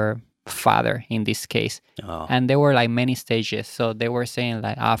with your father in this case. Oh. And there were like many stages. So they were saying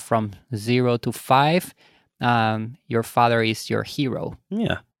like, from 0 to 5, your father is your hero.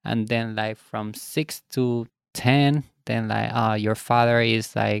 Yeah. And then like from 6 to 10, then like your father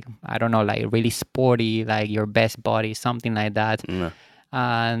is like, I don't know, like really sporty, like your best buddy, something like that. Yeah.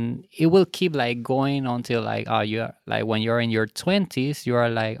 And it will keep like going until like, you're like when you're in your 20s, you are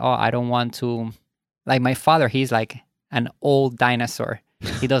like, oh, I don't want to, like my father, he's like an old dinosaur.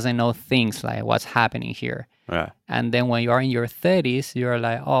 He doesn't know things like what's happening here. Right. And then when you are in your 30s, you're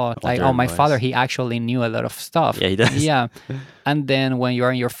like, my father, he actually knew a lot of stuff. Yeah, he does. Yeah. And then when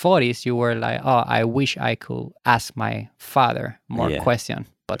you're in your 40s, you were like, oh, I wish I could ask my father more questions,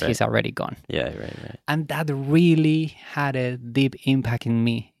 but he's already gone. Yeah, right. And that really had a deep impact in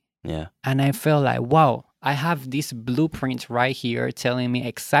me. Yeah. And I felt like, wow, I have this blueprint right here telling me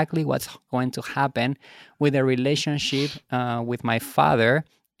exactly what's going to happen with a relationship with my father.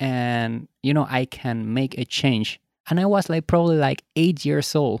 And, I can make a change. And I was like probably like 8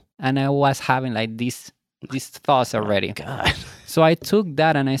 years old. And I was having like these thoughts already. Oh, God. So I took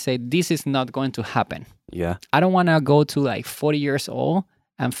that and I said, this is not going to happen. Yeah. I don't want to go to like 40 years old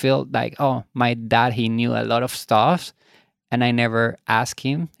and feel like, oh, my dad, he knew a lot of stuff. And I never asked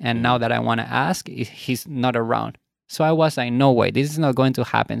him. And now that I want to ask, he's not around. So I was like, no way, this is not going to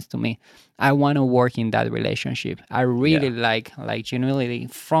happen to me. I want to work in that relationship. I really like genuinely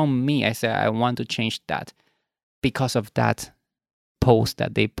from me, I said, I want to change that because of that post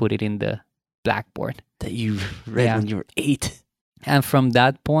that they put it in the blackboard. That you read when you were 8. And from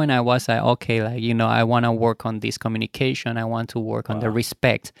that point, I was like, okay, like, I want to work on this communication. I want to work on the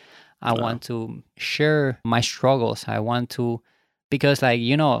respect. I want to share my struggles. I want to, because like,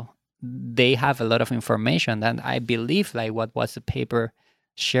 they have a lot of information that I believe like what was the paper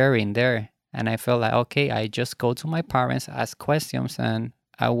sharing there. And I felt like, okay, I just go to my parents, ask questions, and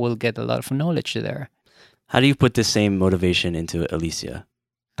I will get a lot of knowledge there. How do you put the same motivation into Alicia?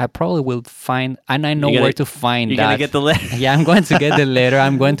 I probably will find, and I know where to find that. You're going to get the letter? Yeah, I'm going to get the letter.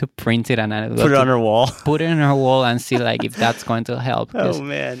 I'm going to print it and I'll put it on her wall. Put it on her wall and see like if that's going to help. Oh,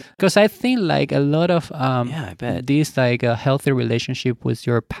 man. Because I think like a lot of I bet. these like a healthy relationship with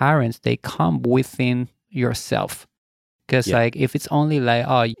your parents, they come within yourself. Because like if it's only like,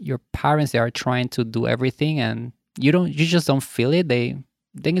 oh, your parents, they are trying to do everything and you just don't feel it, then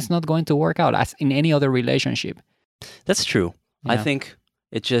it's not going to work out as in any other relationship. That's true. Yeah. I think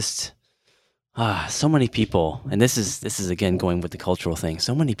it just so many people, and this is again going with the cultural thing,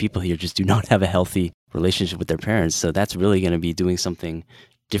 so many people here just do not have a healthy relationship with their parents. So that's really going to be doing something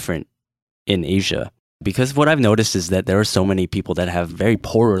different in Asia. Because what I've noticed is that there are so many people that have very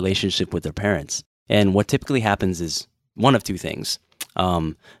poor relationship with their parents. And what typically happens is one of two things.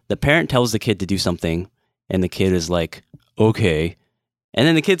 The parent tells the kid to do something, and the kid is like, okay. And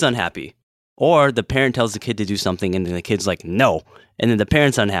then the kid's unhappy. Or the parent tells the kid to do something, and then the kid's like, no. And then the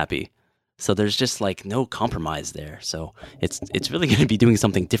parent's unhappy. So there's just like no compromise there. So it's really going to be doing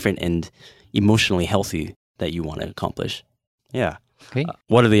something different and emotionally healthy that you want to accomplish. Yeah. Okay.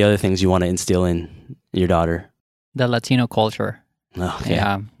 What are the other things you want to instill in your daughter? The Latino culture. Okay.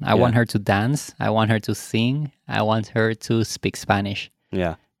 Yeah. I want her to dance. I want her to sing. I want her to speak Spanish.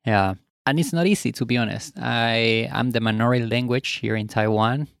 Yeah. Yeah. And it's not easy, to be honest. I'm the minority language here in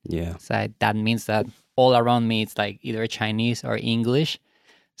Taiwan. Yeah. So that means that all around me, it's like either Chinese or English.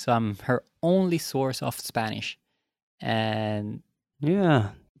 So I'm her only source of Spanish. And Yeah.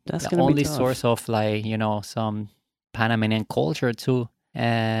 That's the going to be only tough. source of like, some Panamanian culture too.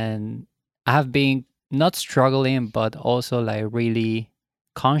 And I have been not struggling, but also like really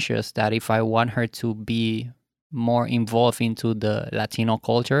conscious that if I want her to be more involved into the Latino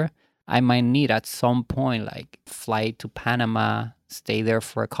culture, I might need at some point like fly to Panama, stay there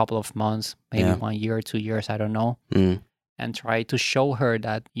for a couple of months, maybe 1 year or 2 years, I don't know, and try to show her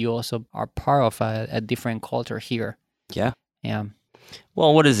that you also are part of a different culture here. Yeah. Yeah.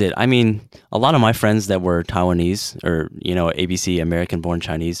 Well, what is it? I mean, a lot of my friends that were Taiwanese or, ABC, American-born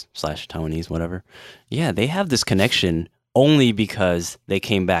Chinese / Taiwanese, whatever. Yeah, they have this connection only because they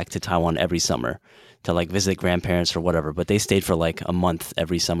came back to Taiwan every summer to like visit grandparents or whatever, but they stayed for like a month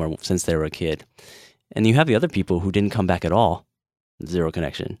every summer since they were a kid. And you have the other people who didn't come back at all. Zero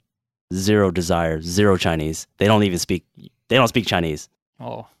connection, zero desire, zero Chinese. They don't speak Chinese.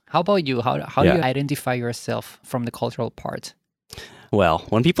 Oh, how about you? How do you identify yourself from the cultural part? Well,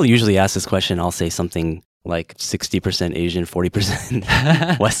 when people usually ask this question, I'll say something like 60% Asian,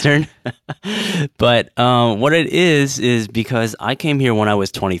 40% Western. But what it is because I came here when I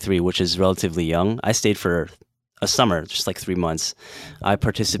was 23, which is relatively young. I stayed for a summer, just like 3 months. I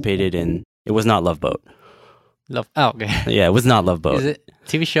participated in, it was not Love Boat. Okay. Yeah, it was not Love Boat. Is it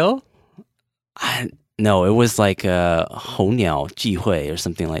TV show? No, it was like 候鸟聚会 or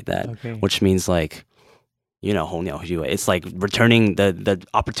something like that, which means like, 候鸟聚会. It's like returning the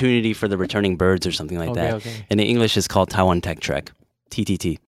opportunity for the returning birds or something like that. Okay. And in English, it's called Taiwan Tech Trek,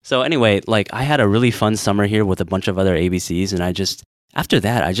 TTT. So anyway, like I had a really fun summer here with a bunch of other ABCs, and after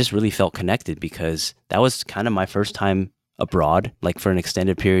that, I just really felt connected because that was kind of my first time abroad, like for an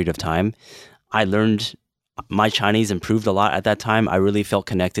extended period of time. I learned my Chinese improved a lot at that time. I really felt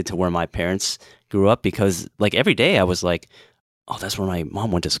connected to where my parents grew up because like every day I was like, oh, that's where my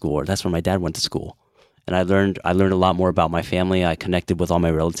mom went to school, or that's where my dad went to school. And I learned a lot more about my family. I connected with all my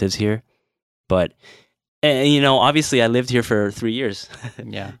relatives here. But, obviously I lived here for 3 years.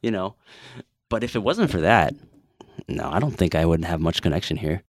 Yeah. But if it wasn't for that, no, I don't think I would have much connection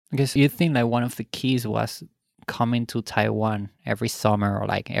here. I guess you think like one of the keys was coming to Taiwan every summer or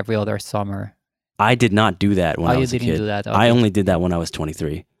like every other summer. I did not do that when I was a kid. You didn't do that? Okay. I only did that when I was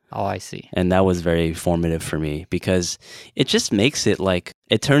 23. Oh, I see. And that was very formative for me because it just makes it like,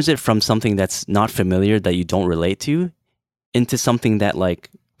 it turns it from something that's not familiar that you don't relate to into something that like,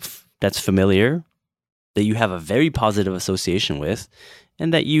 that's familiar, that you have a very positive association with,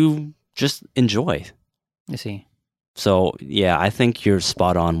 and that you just enjoy. I see. So yeah, I think you're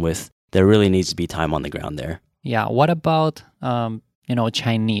spot on with, there really needs to be time on the ground there. Yeah. What about,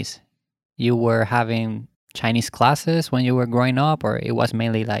 Chinese? You were having Chinese classes when you were growing up, or it was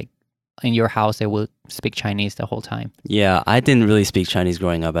mainly like in your house they would speak Chinese the whole time? Yeah, I didn't really speak Chinese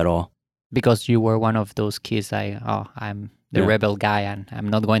growing up at all. Because you were one of those kids like, oh, I'm the rebel guy and I'm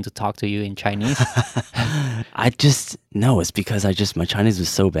not going to talk to you in Chinese. It's because my Chinese was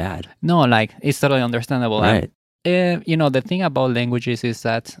so bad. No, like it's totally understandable. Right. The thing about languages is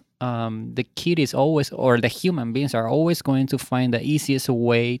that the kid is always, or the human beings are always going to find the easiest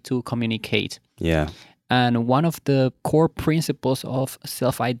way to communicate. Yeah. And one of the core principles of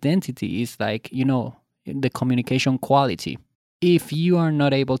self-identity is like, the communication quality. If you are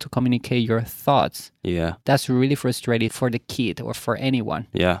not able to communicate your thoughts, that's really frustrating for the kid or for anyone.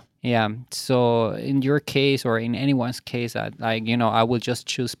 Yeah. Yeah. So in your case or in anyone's case, I will just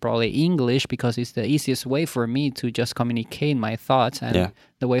choose probably English because it's the easiest way for me to just communicate my thoughts and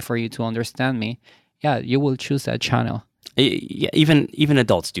the way for you to understand me. Yeah, you will choose that channel. Yeah, even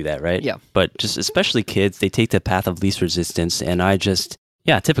adults do that, right? Yeah. But just especially kids, they take the path of least resistance. And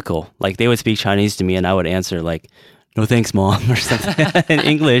typical. Like they would speak Chinese to me and I would answer like, no thanks, mom, or something in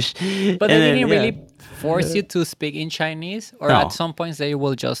English. But they didn't really force you to speak in Chinese? Or at some points they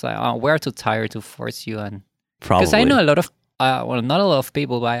will just like, oh, we're too tired to force you. And probably. Because I know a lot of, not a lot of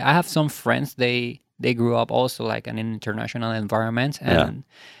people, but I have some friends, they grew up also like in an international environment. And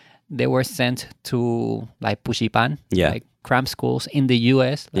they were sent to like Pushipan, Yeah. like cram schools in the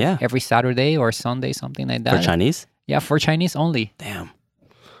US, like Yeah. every Saturday or Sunday, something like that. For Chinese? Yeah, for Chinese only. Damn.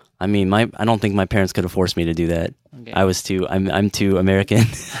 I mean, I don't think my parents could have forced me to do that. Okay. I'm too American.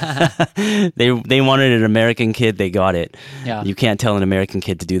 They wanted an American kid, they got it. Yeah. You can't tell an American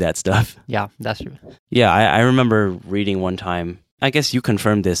kid to do that stuff. Yeah, that's true. Yeah, I remember reading one time, I guess you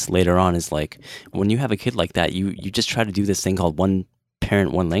confirmed this later on, is like, when you have a kid like that, you just try to do this thing called one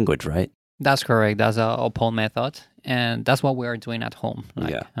parent, one language, right? That's correct. That's a OPOL method. And that's what we are doing at home.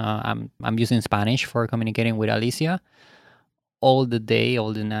 Yeah. I'm using Spanish for communicating with Alicia all the day,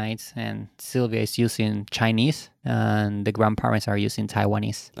 all the nights, and Sylvia is using Chinese, and the grandparents are using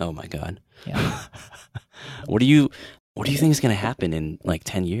Taiwanese. Oh my God. Yeah. What do you think is going to happen in like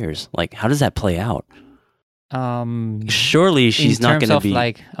 10 years? Like, how does that play out? Surely she's not going to be in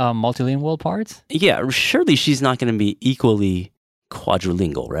terms of like multilingual parts. Yeah, surely she's not going to be equally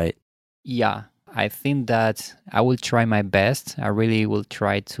quadrilingual, right? Yeah, I think that I will try my best. I really will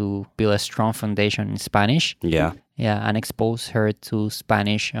try to build a strong foundation in Spanish. Yeah. Yeah, and expose her to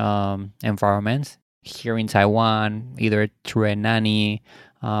Spanish environments here in Taiwan, either through a nanny,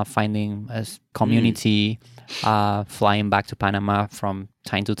 finding a community, flying back to Panama from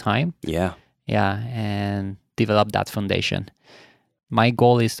time to time. Yeah. Yeah, and develop that foundation. My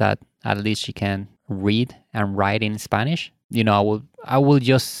goal is that at least she can read and write in Spanish. You know, I will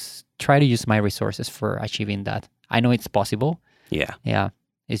just try to use my resources for achieving that. I know it's possible. Yeah. Yeah,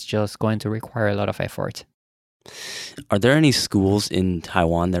 it's just going to require a lot of effort. Are there any schools in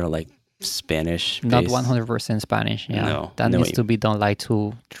Taiwan that are like Spanish? Not 100% Spanish. Yeah, No, that no needs way. to be done like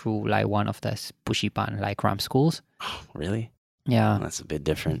through like one of the Pushipan, like cram schools. Really? Yeah, That's a bit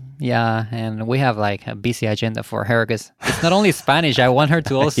different. yeah, and we have like a busy agenda for her because it's not only Spanish. I want her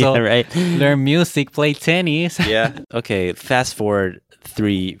to also Yeah, right. learn music, play tennis. Yeah. Okay, fast forward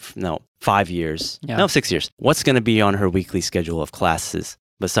 5 years. Yeah. No, 6 years. What's going to be on her weekly schedule of classes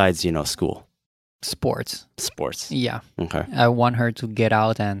besides, school? Sports. Sports. Yeah, Okay. I want her to get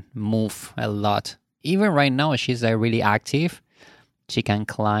out and move a lot. Even right now, she's really active. She can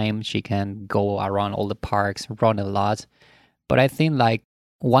climb. She can go around all the parks, run a lot. But I think like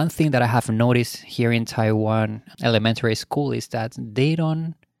one thing that I have noticed here in Taiwan elementary school is that they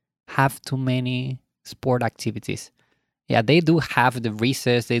don't have too many sport activities. Yeah, they do have the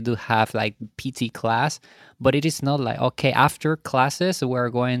recess, they do have like PT class, but it is not like, okay, after classes, we're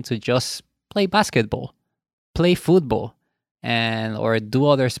going to just play basketball, play football, or do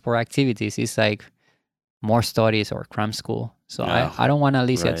other sport activities. It's like more studies or cram school. So Yeah. I don't want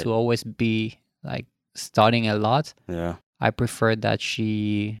Alicia Right. to always be like studying a lot. Yeah. I prefer that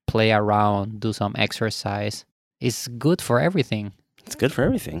she play around, do some exercise. It's good for everything. It's good for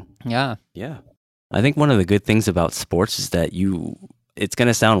everything. Yeah. Yeah. I think one of the good things about sports is that it's going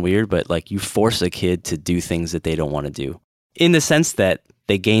to sound weird, but like you force a kid to do things that they don't want to do in the sense that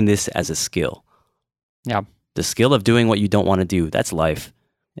they gain this as a skill. Yeah. The skill of doing what you don't want to do. That's life.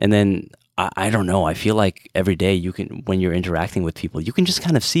 And then I don't know. I feel like every day when you're interacting with people, you can just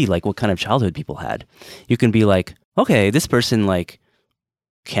kind of see like what kind of childhood people had. You can be like, okay, this person like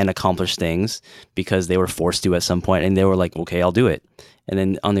can accomplish things because they were forced to at some point and they were like, okay, I'll do it. And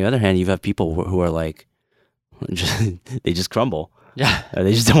then on the other hand, you have people who are like, they just crumble. Yeah.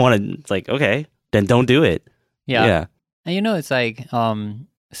 They just don't want to. It's like, okay, then don't do it. Yeah. Yeah. And it's like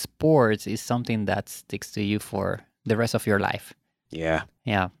sports is something that sticks to you for the rest of your life. Yeah.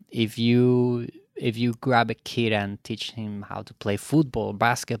 Yeah. If you grab a kid and teach him how to play football,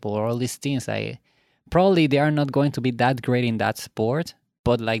 basketball, or all these things, probably they are not going to be that great in that sport,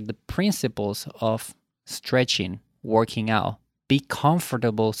 but like the principles of stretching, working out, be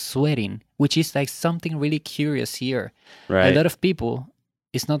comfortable sweating, which is like something really curious here. Right. A lot of people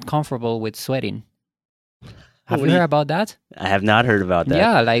is not comfortable with sweating. Have What you do heard about that? I have not heard about that.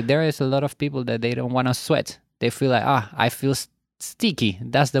 Yeah, like there is a lot of people that they don't want to sweat. They feel like, I feel sticky.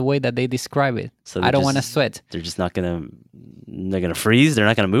 That's the way that they describe it. So I don't want to sweat. They're just not they're going to freeze? They're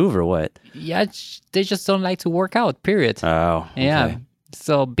not going to move or what? Yeah, they just don't like to work out, period. Oh, okay. Yeah.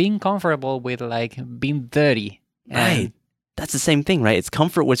 So being comfortable with like being dirty. Right. That's the same thing, right? It's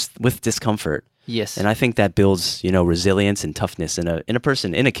comfort with discomfort. Yes. And I think that builds, resilience and toughness in a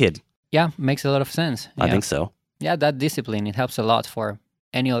person, in a kid. Yeah, makes a lot of sense. I Yeah. think so. Yeah, that discipline, it helps a lot for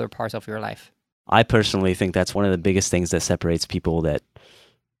any other parts of your life. I personally think that's one of the biggest things that separates people that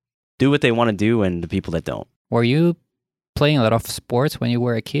do what they want to do and the people that don't. Were you playing a lot of sports when you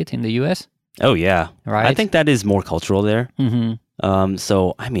were a kid in the US? Oh, yeah. Right. I think that is more cultural there. Mm-hmm.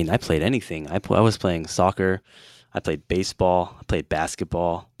 So, I mean, I played anything. I was playing soccer. I played baseball. I played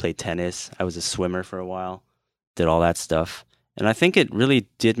basketball. Played tennis. I was a swimmer for a while. Did all that stuff. And I think it really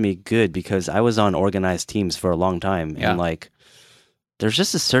did me good because I was on organized teams for a long time. Yeah. And like, there's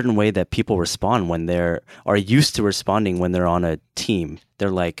just a certain way that people respond when are used to responding when they're on a team. They're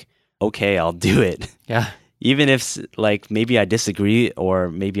like, okay, I'll do it. Yeah. Even if like maybe I disagree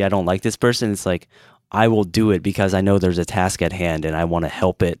or maybe I don't like this person, it's like, I will do it because I know there's a task at hand and I want to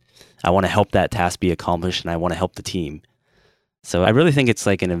help it. I want to help that task be accomplished and I want to help the team. So I really think it's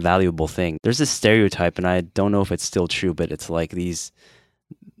like an invaluable thing. There's this stereotype, and I don't know if it's still true, but it's like these,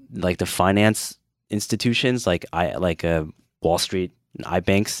 like the finance institutions, like Wall Street,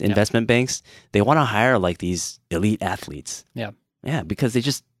 iBanks, investment banks, they want to hire like these elite athletes. Yeah. Yeah, because they're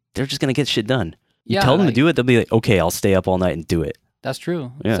just gonna get shit done. You Yeah, tell them to like- do it, they'll be like, okay, I'll stay up all night and do it. That's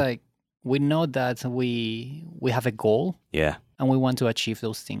true. Yeah. It's like we know that we have a goal Yeah, and we want to achieve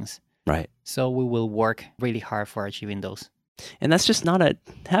those things. right. So we will work really hard for achieving those. And that's just not a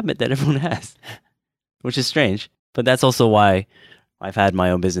habit that everyone has, which is strange. But that's also why I've had my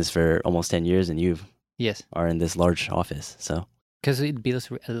own business for almost 10 years and you Yes. are in this large office. So, Because it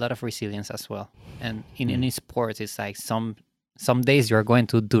builds a lot of resilience as well. And in any sport, it's like some days you're going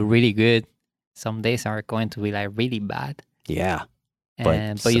to do really good. Some days are going to be like really bad. yeah.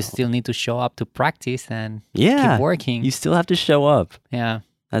 But you still need to show up to practice and Yeah. keep working. You still have to show up. Yeah.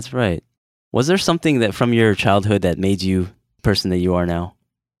 That's right. Was there something that from your childhood that made you the person that you are now?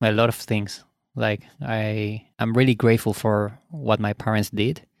 A lot of things. Like I'm really grateful for what my parents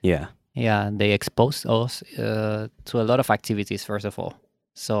did. Yeah. Yeah, they exposed us to a lot of activities, first of all.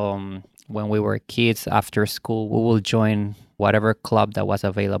 So when we were kids after school, we will join whatever club that was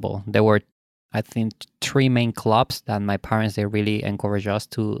available. There were, I think, 3 main clubs that my parents, they really encouraged us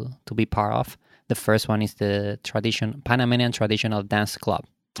to be part of. The first one is the Panamanian Traditional Dance Club.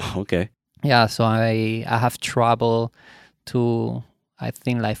 Okay. Yeah, so I have traveled to, I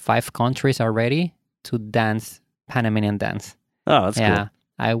think, like 5 countries already to dance Panamanian dance. Oh, that's Yeah. cool.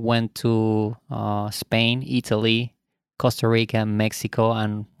 I went to Spain, Italy, Costa Rica, Mexico,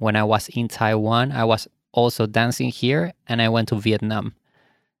 and when I was in Taiwan, I was also dancing here, and I went to Vietnam.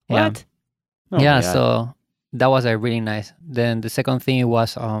 Yeah. What? Oh my Yeah, God. so that was a really nice. Then the second thing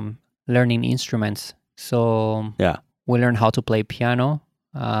was learning instruments. So Yeah. we learned how to play piano,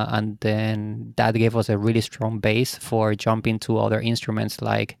 and then that gave us a really strong base for jumping to other instruments.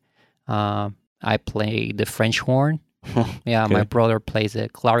 Like I play the French horn. Yeah, Okay. my brother plays the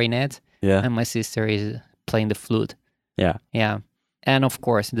clarinet, Yeah. and my sister is playing the flute. Yeah. Yeah, and of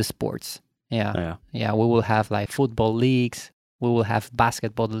course the sports. Yeah, Yeah. yeah. We will have like football leagues. We will have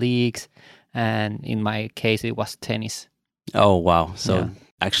basketball leagues, and in my case, it was tennis. Oh, wow. So Yeah.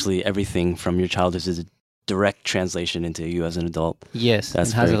 actually everything from your childhood is a direct translation into you as an adult. Yes, That's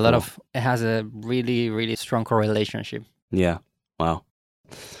it has very a lot cool. of. It has a really, really strong correlationship. Yeah. Wow.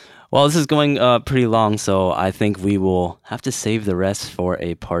 Well, this is going pretty long, so I think we will have to save the rest for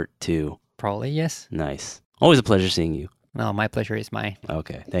a part 2. Probably yes. Nice. Always a pleasure seeing you. No, my pleasure is mine.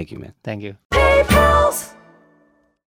 Okay. Thank you, man. Thank you. Hey, pals!